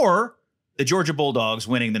list." Or the Georgia Bulldogs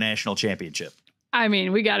winning the national championship? I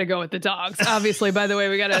mean, we got to go with the dogs. Obviously, by the way,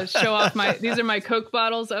 we got to show off these are my Coke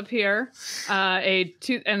bottles up here. A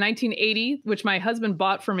 1980, which my husband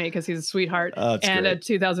bought for me because he's a sweetheart. And great. A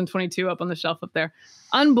 2022 up on the shelf up there.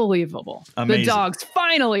 Unbelievable. Amazing. The dogs.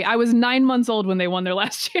 Finally, I was 9 months old when they won their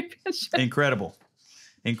last championship.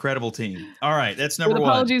 Incredible team. All right, that's number 1.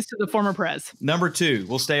 Apologies to the former prez. Number 2,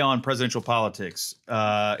 we'll stay on presidential politics.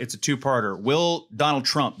 It's a 2-parter. Will Donald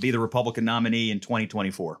Trump be the Republican nominee in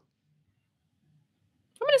 2024?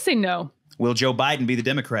 I'm going to say no. Will Joe Biden be the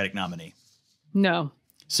Democratic nominee? No.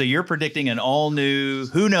 So you're predicting an all-new,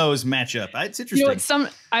 who knows matchup. It's interesting. You know,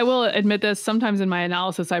 I will admit this. Sometimes in my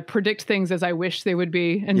analysis, I predict things as I wish they would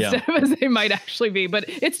be instead of as they might actually be. But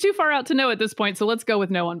it's too far out to know at this point. So let's go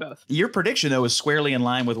with no on both. Your prediction, though, is squarely in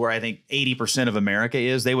line with where I think 80% of America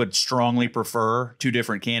is. They would strongly prefer 2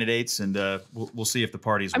 different candidates. And we'll see if the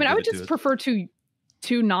parties will I would just prefer two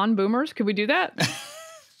non-boomers. Could we do that?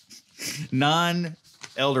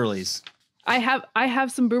 Non-elderlies. I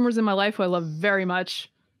have some boomers in my life who I love very much.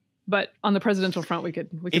 But on the presidential front, we could.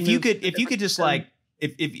 If you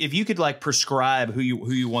could prescribe who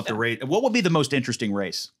you want the race, what would be the most interesting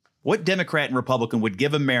race? What Democrat and Republican would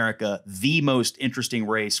give America the most interesting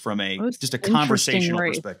race from just a conversational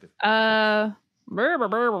perspective? Well,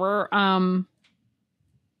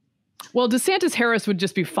 DeSantis Harris would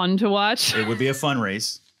just be fun to watch. It would be a fun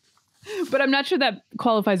race. But I'm not sure that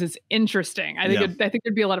qualifies as interesting. I think I think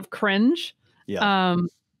there'd be a lot of cringe. Yeah.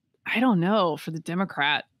 I don't know for the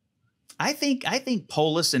Democrat. I think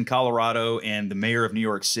Polis in Colorado and the mayor of New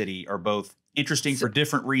York City are both interesting for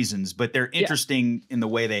different reasons, but they're interesting in the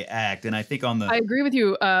way they act. And I think I agree with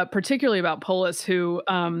you, particularly about Polis, who,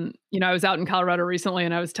 I was out in Colorado recently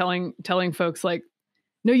and I was telling folks like,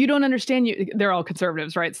 no, you don't understand. They're all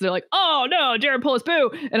conservatives, right? So they're like, oh no, Jared Polis,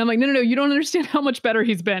 boo. And I'm like, no, you don't understand how much better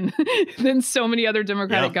he's been than so many other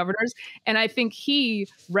Democratic governors. And I think he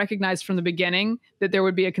recognized from the beginning that there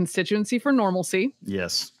would be a constituency for normalcy.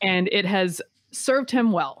 Yes. And it has served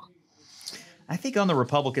him well. I think on the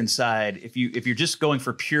Republican side, if you're just going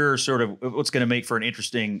for pure sort of what's going to make for an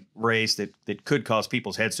interesting race that could cause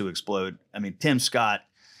people's heads to explode. I mean, Tim Scott,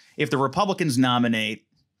 if the Republicans nominate,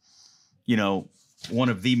 one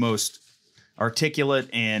of the most articulate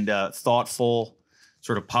and thoughtful,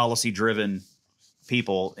 sort of policy-driven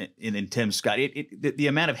people in Tim Scott, the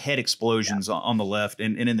amount of head explosions on the left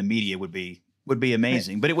and in the media would be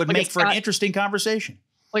amazing. But it would make for an interesting conversation.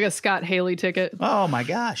 Like a Scott Haley ticket. Oh my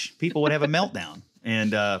gosh, people would have a meltdown,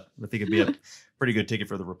 and I think it'd be a pretty good ticket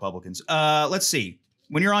for the Republicans. Let's see.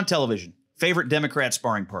 When you're on television, favorite Democrat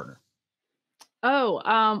sparring partner?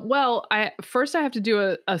 Well, I have to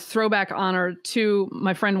do a throwback honor to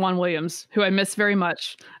my friend Juan Williams, who I miss very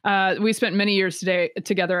much. We spent many years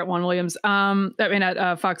together at Juan Williams.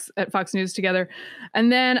 At Fox News together.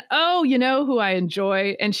 And then, who I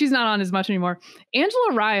enjoy, and she's not on as much anymore.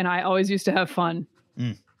 Angela Rye and I always used to have fun.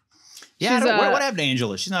 Mm. Yeah, what happened to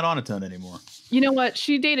Angela? She's not on a ton anymore. You know what?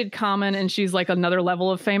 She dated Common, and she's like another level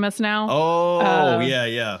of famous now. Oh,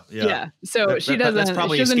 yeah. So she doesn't. That's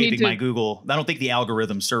probably she doesn't escaping my Google. I don't think the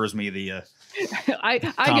algorithm serves me the. I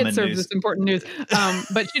get served this important news,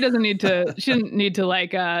 but she doesn't need to. She didn't need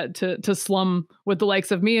to to slum with the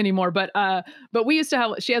likes of me anymore. But we used to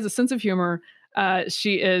have. She has a sense of humor.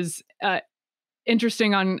 She is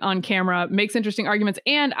interesting on camera, makes interesting arguments,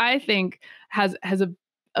 and I think has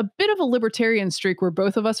a bit of a libertarian streak where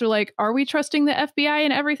both of us are like, are we trusting the FBI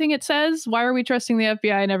and everything it says? Why are we trusting the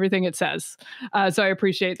FBI and everything it says? So I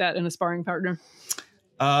appreciate that in a sparring partner.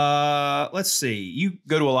 Let's see. You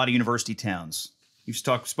go to a lot of university towns. You've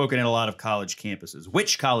spoken at a lot of college campuses.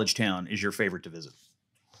 Which college town is your favorite to visit?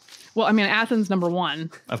 Well, I mean, Athens, number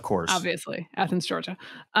one. Of course. Obviously. Athens, Georgia.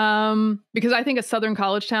 Because I think a southern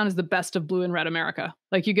college town is the best of blue and red America.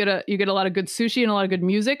 Like you get a lot of good sushi and a lot of good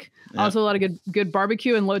music. Yep. Also a lot of good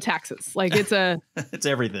barbecue and low taxes. Like it's it's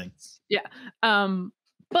everything. Yeah.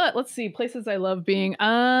 But let's see, places I love being.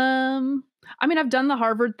 I've done the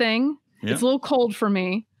Harvard thing. Yep. It's a little cold for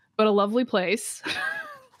me, but a lovely place.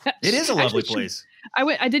 It is a lovely place.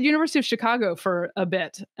 I did University of Chicago for a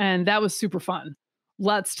bit, and that was super fun.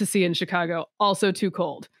 Lots to see in Chicago. Also too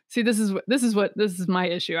cold. See, this is my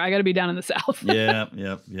issue. I got to be down in the South.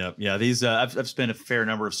 Yeah. These I've spent a fair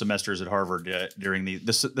number of semesters at Harvard during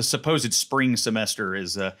the supposed spring semester.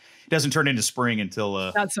 It doesn't turn into spring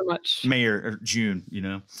until not so much May or June.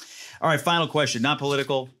 All right. Final question. Not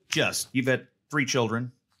political. Just you've had 3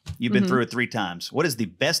 children. You've been through it 3 times. What is the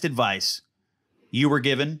best advice you were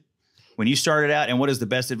given when you started out, and what is the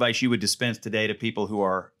best advice you would dispense today to people who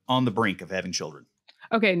are on the brink of having children?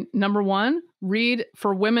 Okay, number 1, read,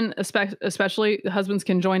 for women especially, the husbands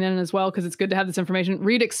can join in as well because it's good to have this information.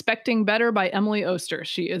 Read Expecting Better by Emily Oster.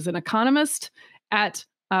 She is an economist at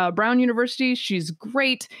Brown University. She's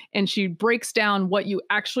great, and she breaks down what you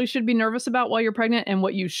actually should be nervous about while you're pregnant and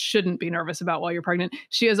what you shouldn't be nervous about while you're pregnant.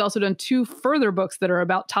 She has also done 2 further books that are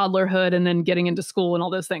about toddlerhood and then getting into school and all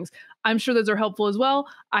those things. I'm sure those are helpful as well.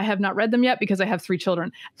 I have not read them yet because I have 3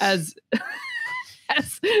 children.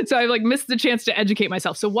 So I've missed the chance to educate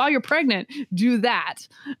myself. So while you're pregnant, do that.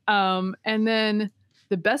 And then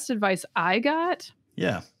the best advice I got.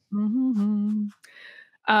 Yeah.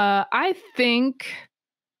 I think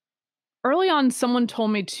early on, someone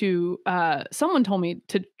told me to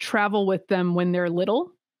travel with them when they're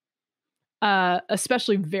little,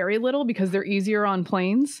 especially very little, because they're easier on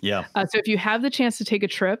planes. Yeah. So if you have the chance to take a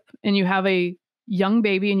trip and you have a young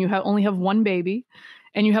baby and you only have one baby,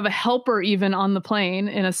 and you have a helper even on the plane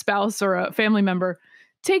in a spouse or a family member,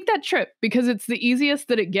 take that trip because it's the easiest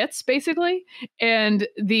that it gets, basically. And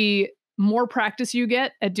the more practice you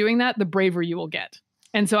get at doing that, the braver you will get.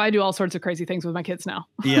 And so I do all sorts of crazy things with my kids now.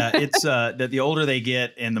 Yeah, it's the older they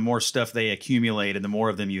get and the more stuff they accumulate and the more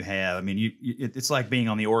of them you have. I mean, it's like being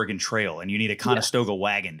on the Oregon Trail and you need a Conestoga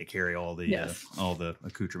wagon to carry all the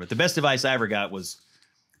accoutrement. The best advice I ever got was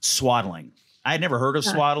swaddling. I had never heard of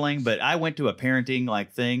swaddling, but I went to a parenting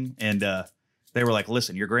thing, and They were like,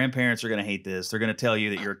 listen, your grandparents are going to hate this. They're going to tell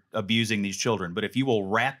you that you're abusing these children. But if you will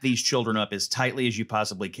wrap these children up as tightly as you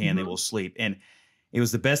possibly can, they will sleep. And it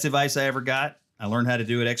was the best advice I ever got. I learned how to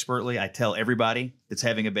do it expertly. I tell everybody that's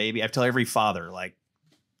having a baby, I tell every father, like,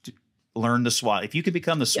 learn to swaddle. If you could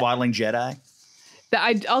become the swaddling Jedi.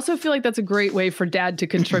 I also feel like that's a great way for dad to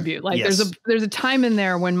contribute. Like Yes. there's a time in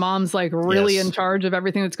there when mom's like really Yes. in charge of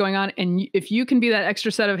everything that's going on. And if you can be that extra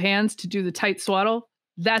set of hands to do the tight swaddle,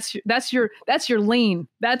 that's your lane.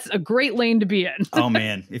 That's a great lane to be in. Oh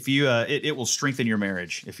man, if you it will strengthen your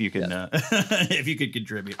marriage if you can if you could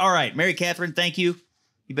contribute. All right, Mary Katharine, thank you.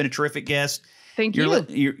 You've been a terrific guest. Thank you.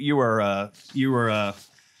 You are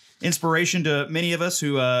inspiration to many of us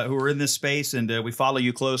who are in this space, and we follow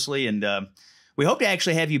you closely, and we hope to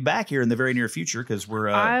actually have you back here in the very near future because we're.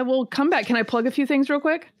 I will come back. Can I plug a few things real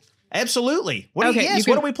quick? Absolutely. What Okay,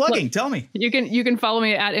 what are we plugging? Tell me. You can follow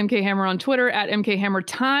me at MKHammer on Twitter, at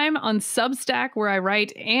MKHammerTime on Substack, where I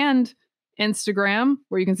write, and Instagram,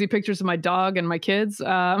 where you can see pictures of my dog and my kids.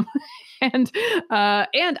 And I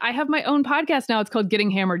have my own podcast now. It's called Getting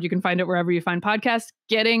Hammered. You can find it wherever you find podcasts.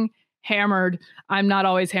 Getting Hammered. I'm not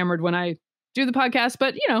always hammered when I do the podcast,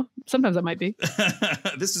 but sometimes I might be.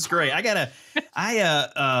 This is great. I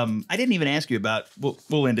didn't even ask you about,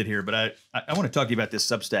 we'll end it here, but I want to talk to you about this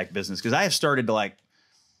Substack business because I have started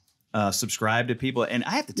to subscribe to people, and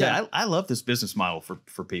I have to tell you, I love this business model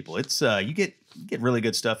for people. It's you get really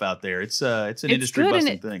good stuff out there. It's an industry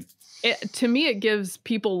busting thing. To me, it gives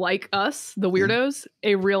people like us, the weirdos,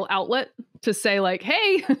 a real outlet to say like,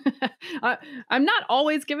 hey, I'm not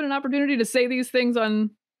always given an opportunity to say these things on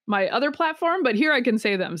my other platform, but here I can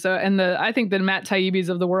say them. So, and I think the Matt Taibbi's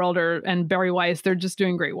of the world and Barry Weiss, they're just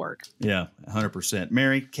doing great work. Yeah, 100%.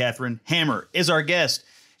 Mary Katharine Hammer is our guest.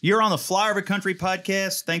 You're on the Flyover Country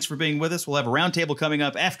podcast. Thanks for being with us. We'll have a roundtable coming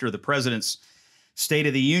up after the President's State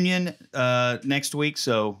of the Union next week,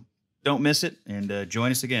 so don't miss it, and join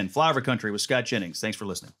us again. Flyover Country with Scott Jennings. Thanks for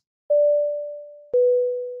listening.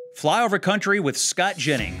 Flyover Country with Scott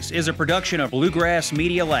Jennings is a production of Bluegrass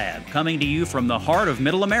Media Lab, coming to you from the heart of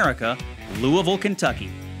Middle America, Louisville,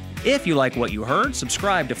 Kentucky. If you like what you heard,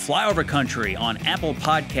 subscribe to Flyover Country on Apple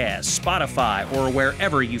Podcasts, Spotify, or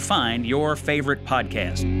wherever you find your favorite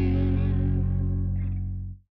podcast.